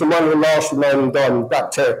terrapins from one of the last remaining diamondback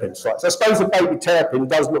terrapin sites. I suppose a baby terrapin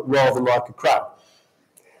does look rather like a crab.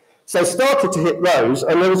 So they started to hit those,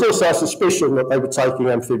 and there was also a suspicion that they were taking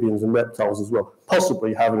amphibians and reptiles as well,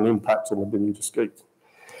 possibly having an impact on the Bermuda skeet.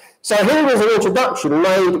 So here was an introduction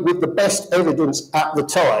made with the best evidence at the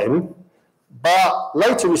time, but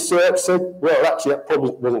later research said, well, actually, that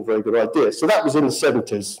probably wasn't a very good idea. So that was in the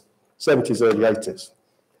 70s, early 80s.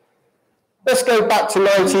 Let's go back to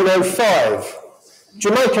 1905.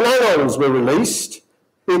 Jamaican anoles were released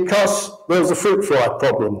because there was a fruit fly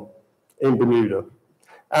problem in Bermuda.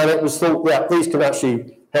 And it was thought that these can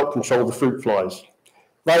actually help control the fruit flies.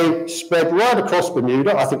 They spread right across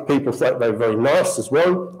Bermuda. I think people think they're very nice as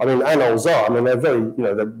well. I mean, anoles are. I mean, they're very,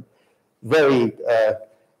 very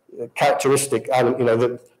characteristic.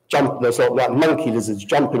 That jump. There's like monkey lizards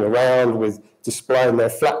jumping around with displaying their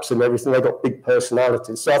flaps and everything. They've got big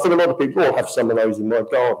personalities. So I think a lot of people will have some of those in my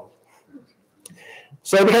garden.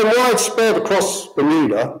 So it became widespread across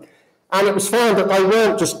Bermuda, and it was found that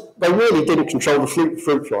they really didn't control the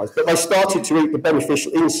fruit flies, but they started to eat the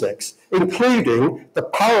beneficial insects, including the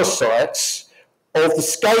parasites of the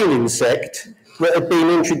scale insect that had been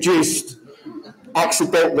introduced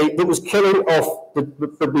accidentally, that was killing off the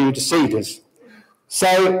Bermuda cedars.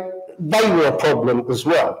 So they were a problem as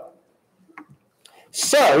well.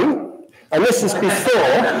 So, and this is before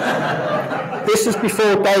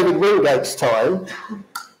David Wingate's time,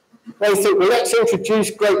 they think, well, let's introduce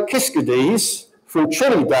great Kiskades from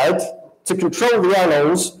Trinidad to control the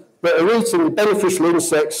anoles that are eating the beneficial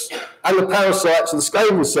insects and the parasites of the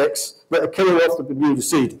scale insects that are killing off the Bermuda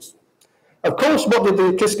cedars. Of course, what did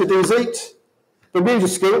the Kiskades eat? Bermuda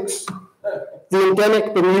skinks, the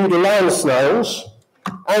endemic Bermuda land snails,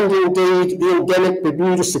 and indeed the endemic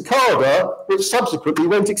Bermuda cicada, which subsequently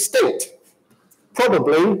went extinct,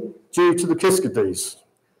 probably due to the Kiskades.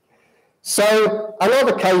 So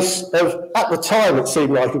another case of, at the time it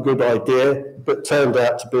seemed like a good idea, but turned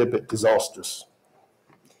out to be a bit disastrous.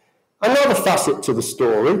 Another facet to the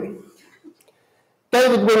story,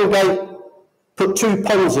 David Wingate put 2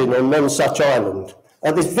 ponds in on Nonsuch Island.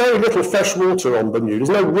 And there's very little fresh water on Bermuda.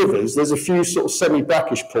 There's no rivers. There's a few sort of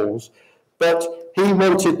semi-brackish pools. But he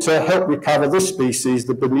wanted to help recover this species,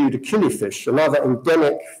 the Bermuda killifish, another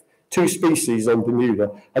endemic 2 species on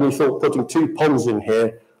Bermuda. And he thought putting 2 ponds in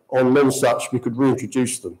here on Nonsuch, we could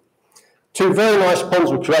reintroduce them. 2 very nice ponds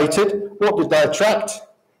were created. What did they attract?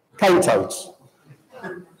 Cane toads.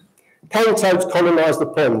 Cane toads colonise the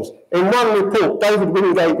ponds. In one report, David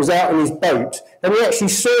Wingate was out in his boat and he actually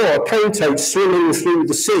saw a cane toad swimming through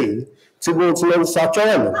the sea towards Nonsuch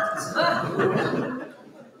Island.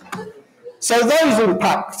 So those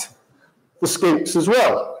impact the skinks as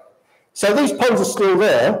well. So these ponds are still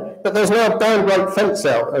there, but there's now a damn great fence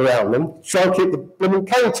out around them to try and keep the blooming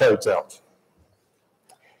cane toads out.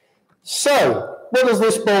 So, what does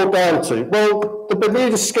this boil down to? Well, the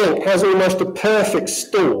Bermuda skink has almost a perfect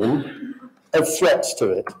storm of threats to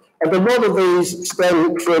it. And a lot of these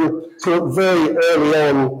stem from sort of very early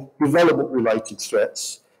on development-related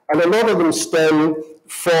threats. And a lot of them stem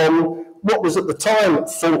from what was at the time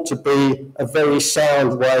thought to be a very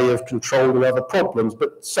sound way of controlling other problems,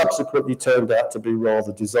 but subsequently turned out to be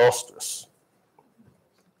rather disastrous.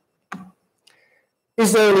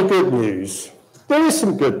 Is there any good news? There is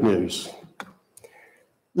some good news.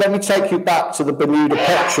 Let me take you back to the Bermuda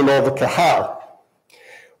petrel or the cahal.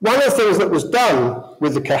 One of the things that was done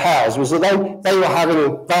with the cahals was that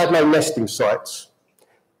they had no nesting sites.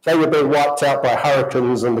 They were being wiped out by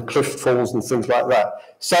hurricanes and the cliff falls and things like that.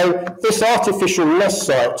 So these artificial nest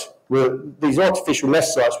sites were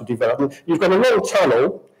developed. You've got a long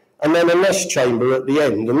tunnel and then a nest chamber at the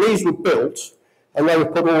end. And these were built and they were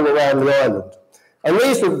put all around the island. And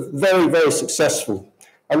these were very, very successful.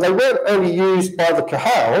 And they weren't only used by the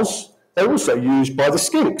cahals, they were also used by the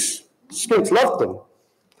skinks. Skinks loved them.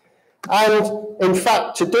 And in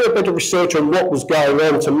fact, to do a bit of research on what was going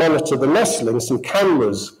on to monitor the nestlings, some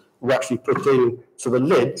cameras were actually put into the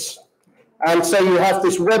lids. And so you have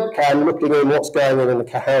this webcam looking at what's going on in the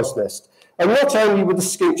cahal's nest. And not only were the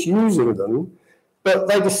skinks using them, but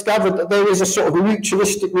they discovered that there is a sort of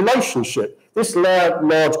mutualistic relationship. This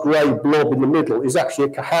large grey blob in the middle is actually a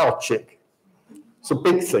cahal chick. It's a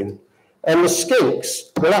big thing. And the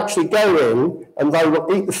skinks will actually go in and they will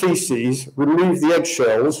eat the feces, remove the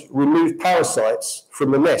eggshells, remove parasites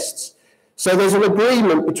from the nests. So there's an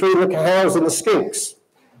agreement between the cahals and the skinks.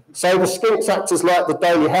 So the skinks act as like the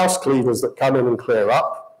daily house cleaners that come in and clear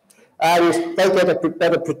up, and they get a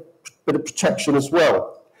better bit of protection as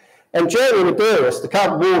well. And Jerry Medeiros, the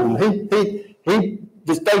current warden,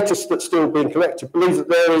 there's data that's still being collected, believes that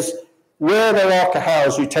there is, where there are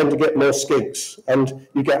cahals, you tend to get more skinks, and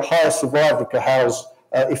you get higher survival cahals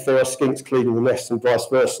if there are skinks cleaning the nest and vice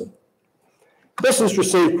versa. This has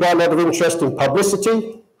received quite a lot of interesting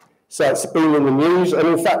publicity, so it's been in the news, and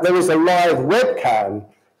in fact there is a live webcam,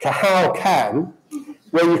 Cahal Cam,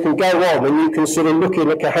 where you can go on and you can sort of look in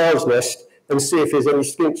a cahal's nest and see if there's any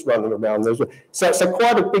skinks running around there as well. So it's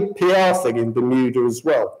quite a big PR thing in Bermuda as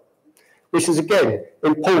well. This is, again,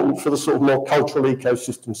 important for the sort of more cultural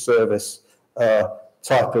ecosystem service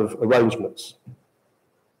type of arrangements.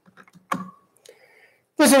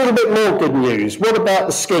 There's a little bit more good news. What about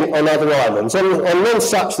the skink on other islands? On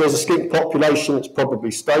Nonsuch, there's a skink population that's probably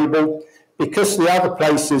stable. Because the other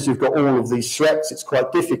places you've got all of these threats, it's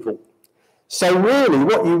quite difficult. So really,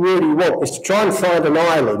 what you really want is to try and find an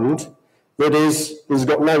island that has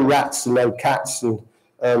got no rats and no cats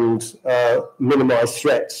and minimise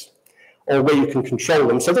threats, or where you can control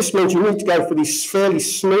them. So this means you need to go for these fairly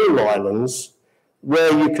small islands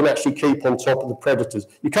where you can actually keep on top of the predators.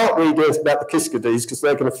 You can't really do anything about the Kiskadees because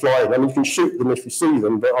they're going to fly in. I mean, you can shoot them if you see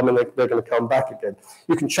them, but I mean, they're going to come back again.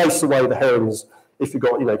 You can chase away the herons if you've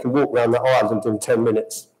got, you can walk around the island in 10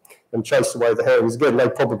 minutes and chase away the herons. Again, they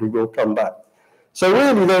probably will come back. So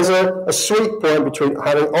really, there's a sweet point between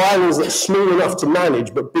having islands that are small enough to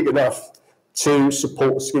manage, but big enough to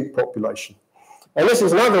support the skink population. And this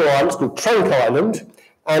is another island, it's called Trunk Island,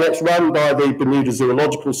 and it's run by the Bermuda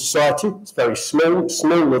Zoological Society. It's very small,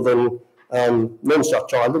 smaller than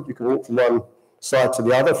Nonsuch Island. You can walk from one side to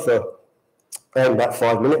the other for about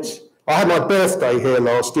 5 minutes. I had my birthday here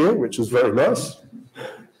last year, which was very nice.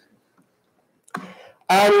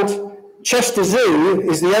 And Chester Zoo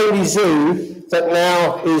is the only zoo that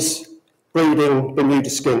now is breeding Bermuda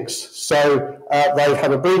skinks. So they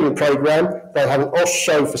have a breeding program. They have an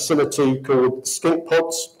off-show facility called Skink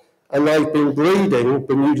Pods, and they've been breeding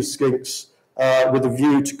Bermuda skinks with a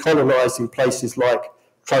view to colonising places like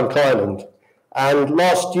Trunk Island. And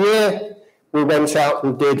last year, we went out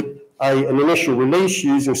and did an initial release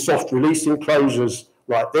using soft release enclosures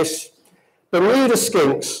like this. Bermuda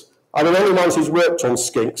skinks, I mean, anyone who's worked on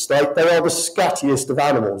skinks, they are the scattiest of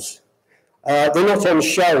animals. They're not on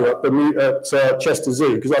show at Chester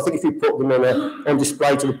Zoo, because I think if you put them on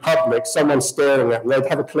display to the public, someone staring at them, they'd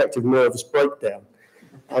have a collective nervous breakdown.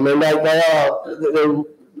 I mean,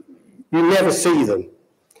 you never see them.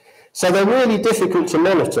 So they're really difficult to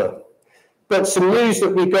monitor. But some news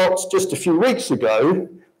that we got just a few weeks ago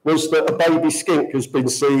was that a baby skink has been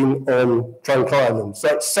seen on Trunk Island. So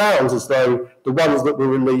it sounds as though the ones that were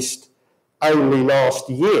released only last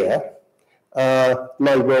year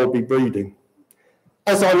may well be breeding.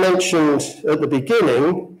 As I mentioned at the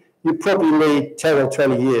beginning, you probably need 10 or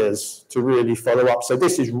 20 years to really follow up. So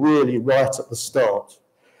this is really right at the start.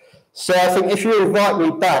 So I think if you invite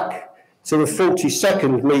me back to the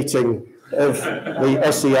 42nd meeting of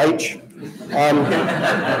the SEH,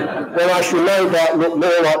 when I shall no doubt look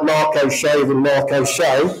more like Mark O'Shea than Mark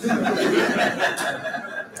O'Shea,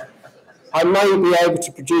 I may be able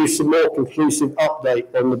to produce a more conclusive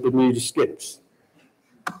update on the Bermuda skinks.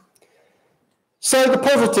 So the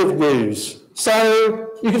positive news.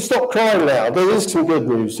 So you can stop crying now. There is some good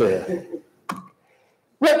news here.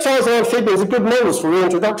 Reptiles and amphibians are good models for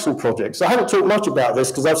reintroduction projects. I haven't talked much about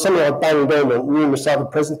this because that's something I've banged on at numerous other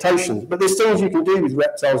presentations, but there's things you can do with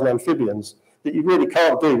reptiles and amphibians that you really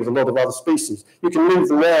can't do with a lot of other species. You can move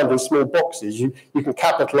them around in small boxes. You can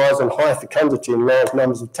capitalise on high fecundity and large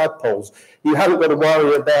numbers of tadpoles. You haven't got to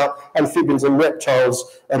worry about amphibians and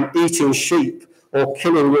reptiles eating sheep or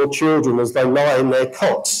killing your children as they lie in their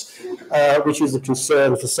cots, which is a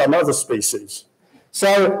concern for some other species.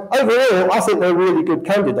 So overall, I think they're really good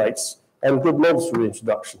candidates and good models for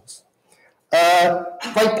reintroductions. They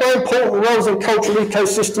play important roles in cultural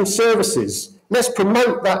ecosystem services. Let's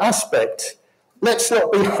promote that aspect. Let's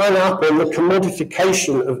not be hung up on the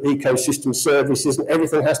commodification of ecosystem services and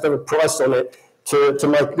everything has to have a price on it to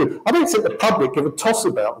make it good. I don't think the public give a toss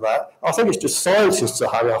about that. I think it's just scientists are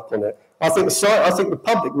hung up on it. I think the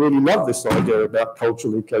public really love this idea about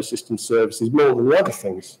cultural ecosystem services more than the other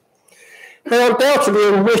things. They undoubtedly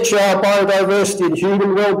enrich our biodiversity and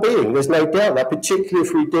human well-being. There's no doubt that, particularly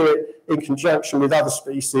if we do it in conjunction with other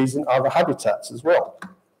species and other habitats as well.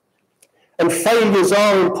 And failures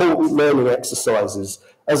are important learning exercises.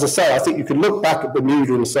 As I say, I think you could look back at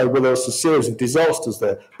Bermuda and say, well, there was a series of disasters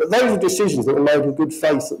there. But those are decisions that were made in good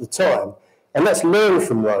faith at the time. And let's learn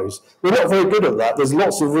from those. We're not very good at that. There's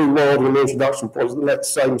lots of rewilding and introduction projects that make the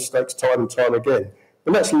same mistakes time and time again.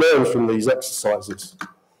 But let's learn from these exercises.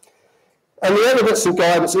 And the evidence and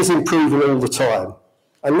guidance is improving all the time.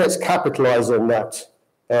 And let's capitalise on that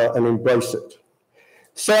and embrace it.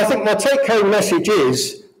 So I think my take-home message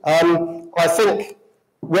is, I think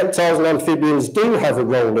reptiles and amphibians do have a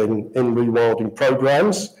role in rewilding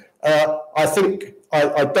programmes. I think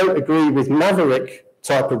I don't agree with maverick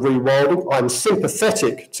type of rewilding. I'm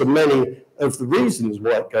sympathetic to many of the reasons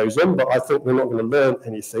why it goes on, but I think we're not going to learn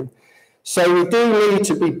anything. So we do need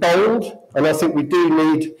to be bold, and I think we do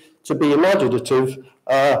need to be imaginative,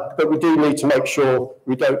 but we do need to make sure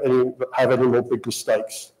we don't have any more big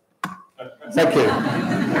mistakes. Thank you.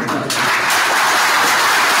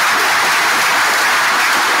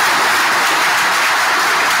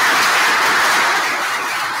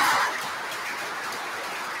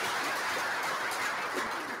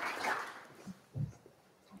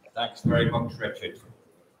 Thanks very much, Richard.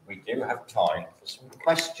 We do have time for some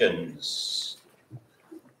questions.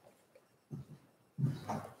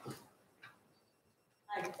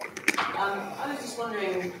 I was just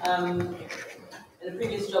wondering, in a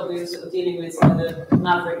previous job we were sort of dealing with some of the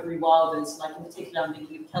maverick rewilders, like in particular I'm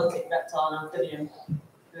thinking of Celtic reptile and amphibian,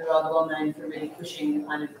 who are rather well known for really pushing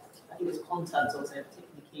kind of, I think it was content also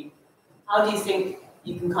particularly keen. How do you think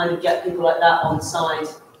you can kind of get people like that on side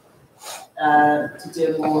to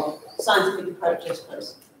do a more scientific approach, I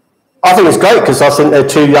suppose? I think it's great because I think they're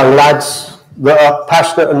two young lads that are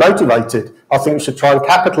passionate and motivated. I think we should try and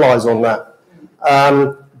capitalise on that.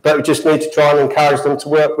 But we just need to try and encourage them to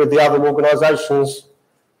work with the other organisations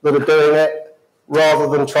that are doing it, rather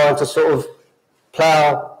than trying to sort of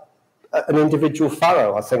plough an individual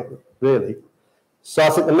furrow, I think, really. So I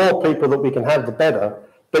think the more people that we can have, the better.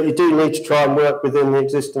 But you do need to try and work within the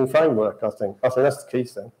existing framework, I think. I think that's the key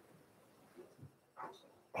thing.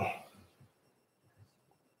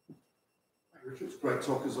 Richard, it's a great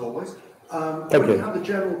talk as always. Thank you. When you have the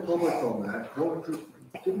general public on there, what you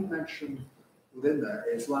didn't mention within there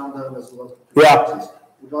is landowners and local communities.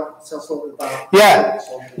 Would you like to tell us a little bit about? Yeah,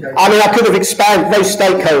 I mean, I could have expanded those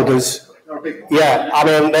stakeholders. Yeah, I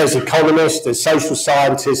mean, there's economists, there's social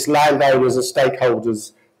scientists, landowners and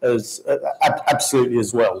stakeholders as absolutely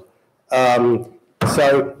as well.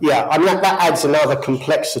 So yeah, I mean that adds another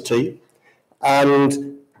complexity,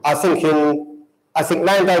 and I think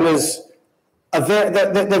landowners are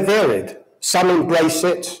they're varied. Some embrace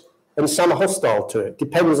it, and some are hostile to it.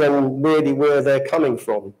 Depends on really where they're coming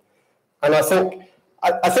from. And I think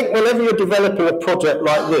whenever you're developing a project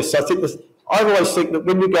like this, I always think that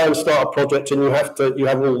when you go and start a project and you have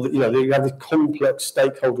this complex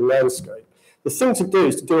stakeholder landscape, the thing to do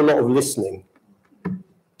is to do a lot of listening.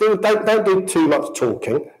 don't do too much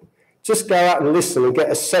talking. Just go out and listen and get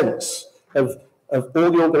a sense of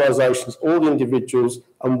all the organisations, all the individuals,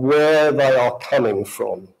 and where they are coming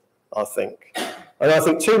from, I think. And I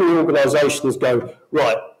think too many organisations go,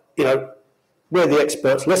 right, you know, we're the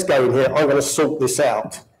experts, let's go in here, I'm going to sort this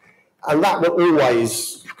out. And that will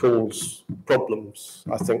always cause problems,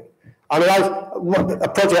 I think. I mean,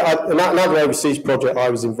 another overseas project I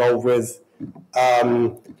was involved with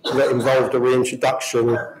that involved a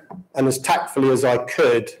reintroduction, and as tactfully as I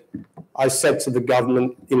could, I said to the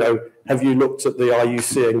government, you know, have you looked at the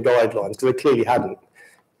IUCN and guidelines? Because they clearly hadn't.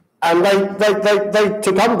 And they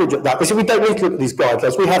took umbrage at that. They said, we don't need to look at these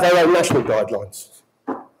guidelines, we have our own national guidelines.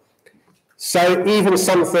 So even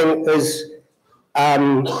something as,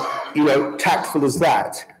 you know, tactful as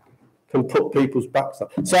that can put people's backs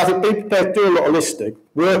up. So I think be prepared to do a lot of listening,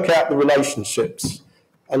 work out the relationships,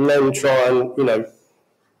 and then try and, you know,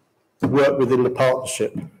 work within the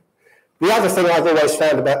partnership. The other thing I've always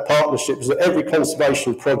found about partnerships is that every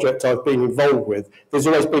conservation project I've been involved with, there's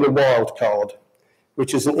always been a wild card,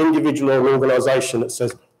 which is an individual or an organisation that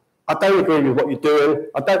says, I don't agree with what you're doing,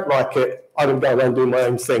 I don't like it, I'm going to go around and do my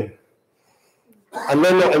own thing. And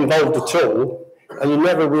they're not involved at all, and you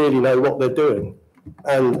never really know what they're doing.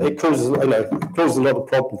 And it causes, you know, it causes a lot of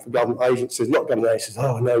problems for government agencies. A lot of government agencies,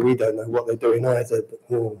 oh no, we don't know what they're doing either. But,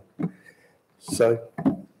 so,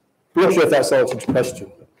 I'm not sure if that's answered your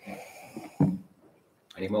question.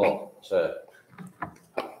 Any more, sir?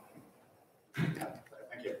 Thank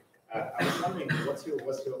you. I was wondering,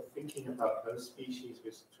 what's your thinking about those species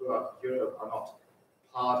which throughout Europe are not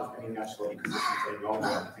part of any natural ecosystem any longer?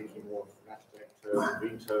 I'm thinking more of natural toads,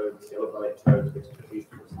 green toads, yellow-bellied toads, which at least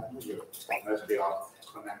for example, Europe mostly are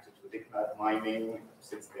connected to lignite mining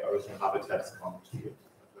since their original habitats come to 20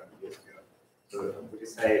 years ago. So would you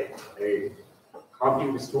say they can't be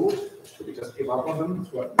restored? Should we just give up on them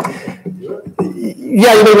throughout Europe?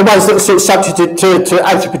 Yeah, you mean the ones that are sort of subjected to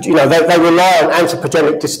anthropogenic, you know, they rely on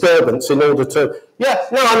anthropogenic disturbance in order to, yeah,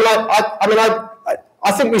 no,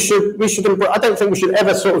 I think we should, I don't think we should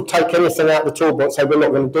ever sort of take anything out of the toolbox and say we're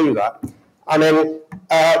not going to do that. I mean,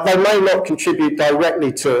 they may not contribute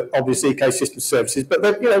directly to obvious ecosystem services, but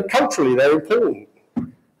you know, culturally they're important.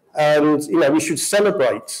 And you know, we should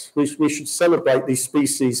celebrate. We should celebrate these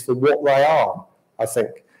species for what they are, I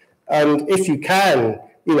think. And if you can,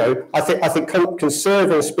 you know, I think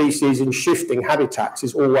conserving species in shifting habitats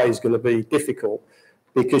is always going to be difficult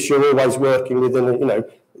because you're always working within, you know,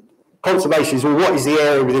 conservation is, well, what is the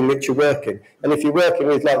area within which you're working? And if you're working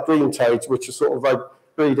with like green toads, which are sort of like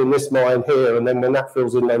breed in this mine here, and then when that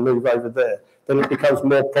fills in, they move over there, then it becomes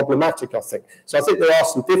more problematic, I think. So I think there are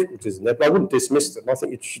some difficulties in there, but I wouldn't dismiss them. I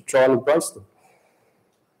think you should try and embrace them.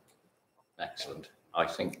 Excellent. I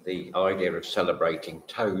think the idea of celebrating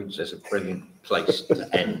toads is a brilliant place to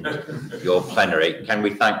end your plenary. Can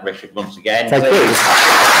we thank Richard once again? Thank you.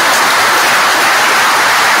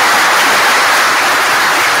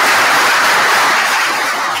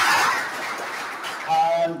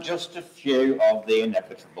 Just a few of the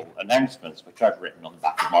inevitable announcements, which I've written on the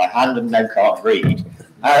back of my hand and now can't read.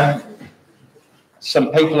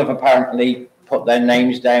 Some people have apparently put their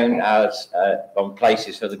names down as on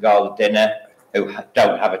places for the gala dinner who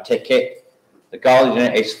don't have a ticket. The gala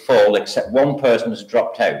dinner is full except one person has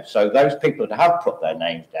dropped out. So those people that have put their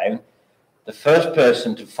names down, the first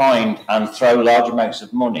person to find and throw large amounts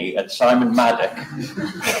of money at Simon Maddock,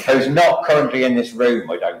 who's not currently in this room,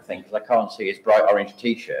 I don't think, because I can't see his bright orange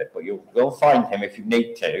T-shirt, but you will find him if you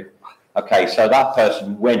need to. Okay, so that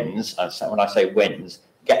person wins, and so when I say wins,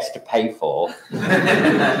 gets to pay for a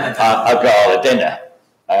gala dinner,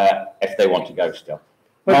 if they want to go still.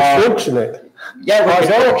 Well, it's fortunate. Yeah, well, it's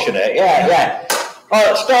fortunate, yeah.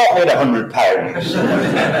 Oh, start with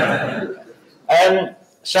 £100.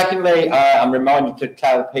 Secondly, I'm reminded to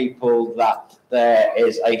tell people that there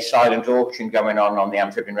is a silent auction going on the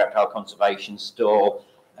Amphibian Reptile Conservation Store,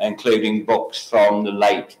 including books from the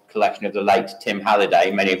late collection of the late Tim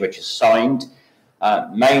Halliday, many of which are signed.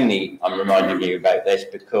 Mainly, I'm reminding you about this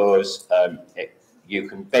because you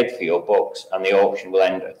can bid for your books and the auction will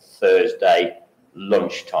end at Thursday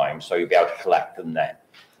lunchtime, so you'll be able to collect them then.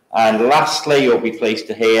 And lastly, you'll be pleased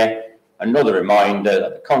to hear another reminder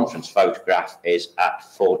that the conference photograph is at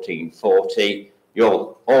 14:40.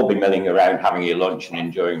 You'll all be milling around having your lunch and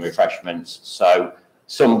enjoying refreshments. So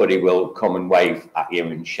somebody will come and wave at you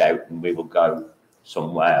and shout, and we will go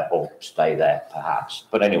somewhere or stay there perhaps.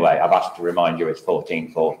 But anyway, I've asked to remind you it's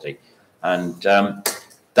 14:40. And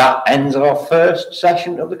that ends our first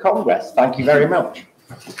session of the Congress. Thank you very much.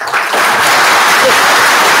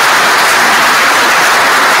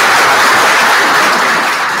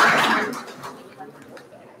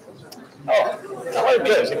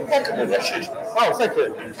 Oh, thank you.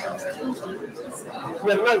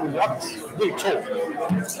 Well, no, we talk.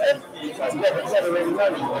 Never really know.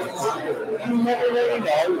 You never really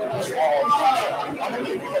know.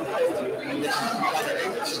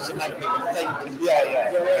 To make people think. Yeah.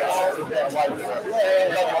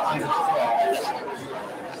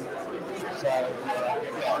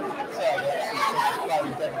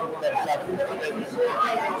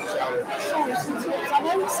 I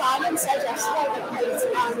know Simon said yesterday that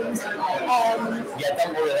Yeah,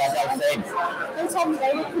 don't worry, that's our thing. they told me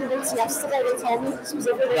they were convinced yesterday, they told me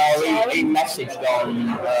specifically. No, he messaged on,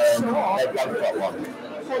 they've both got one.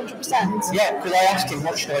 100%. Yeah, because I asked him,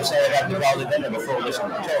 what should I say about the Rewilding dinner before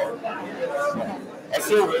listening to talk?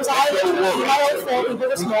 Because I emailed 4 people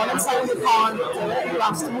this morning saying we can't do it, you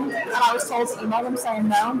asked them, and I was told to email them saying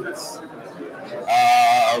no.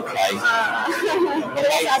 Okay.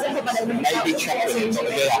 Maybe check with him, what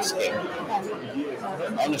did I ask him?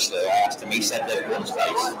 Honestly, I asked him, he said that one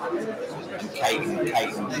space. And Kate and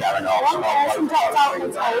Sharon are. One person dropped out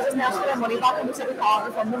and told us and asked for their money back, and we said we can't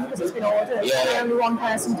refund them because it's been ordered. Yeah. Only one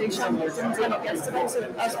person didn't turn up yesterday, so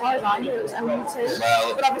as far as I knew, it was only 2.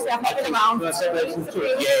 Well, but obviously I've not been around.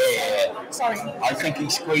 Yeah. Sorry. I think he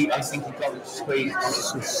got squeezed on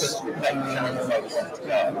some system and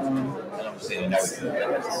obviously I know I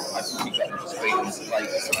think he got squeezed on the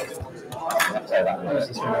place. I'd say that.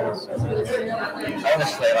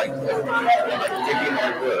 Honestly, like, I give you my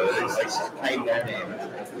word, it's like came down here.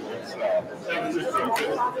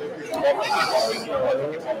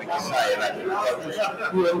 What we can say about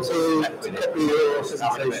You want to copy your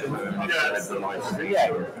presentation?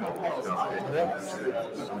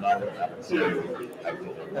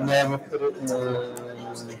 And then we'll put it in the...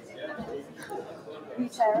 You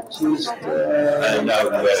chair? no,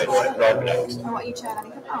 Rob next. And what you chair?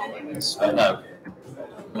 No.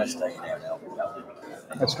 Let's stay here now.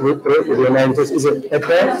 Let's put it with your name. Is it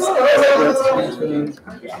Edgar?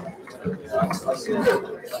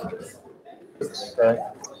 Okay.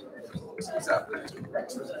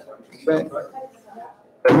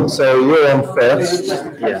 So you're on first.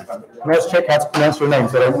 Yeah. Let's check how to pronounce your name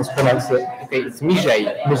so I don't mispronounce it. Okay, it's Mijay.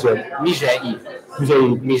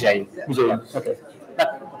 Okay.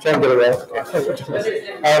 Try and get it right.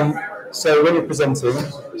 So when you're presenting,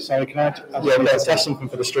 Sorry, can I? let's have something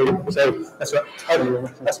for the stream. So that's right.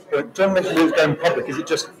 John mentioned it was going public. Is it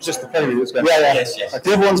just the plenary that's going? Yeah. Yes.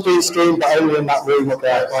 The other one's being streamed, but only in that room up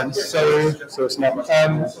there. So it's not.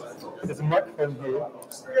 There's a microphone here,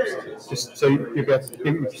 just so you'll be able to,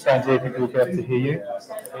 if you stand here, people will be able to hear you.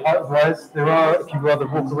 Otherwise, there are, if you'd rather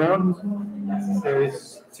walk around, there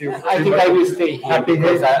is two. I think I will stay here Happy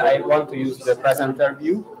because I want to use the presenter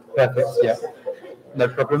view. Perfect, yeah. No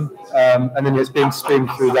problem. And then it's being streamed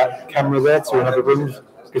through that camera there to another room,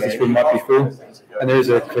 because this room might be full. And there is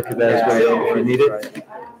a clicker there as well if you need it.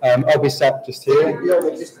 I'll be sat just here,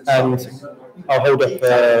 and I'll hold up,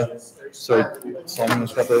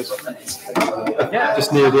 Simon's brothers.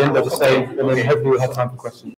 Just near the end, I'll just say, and then hopefully we'll have time for questions.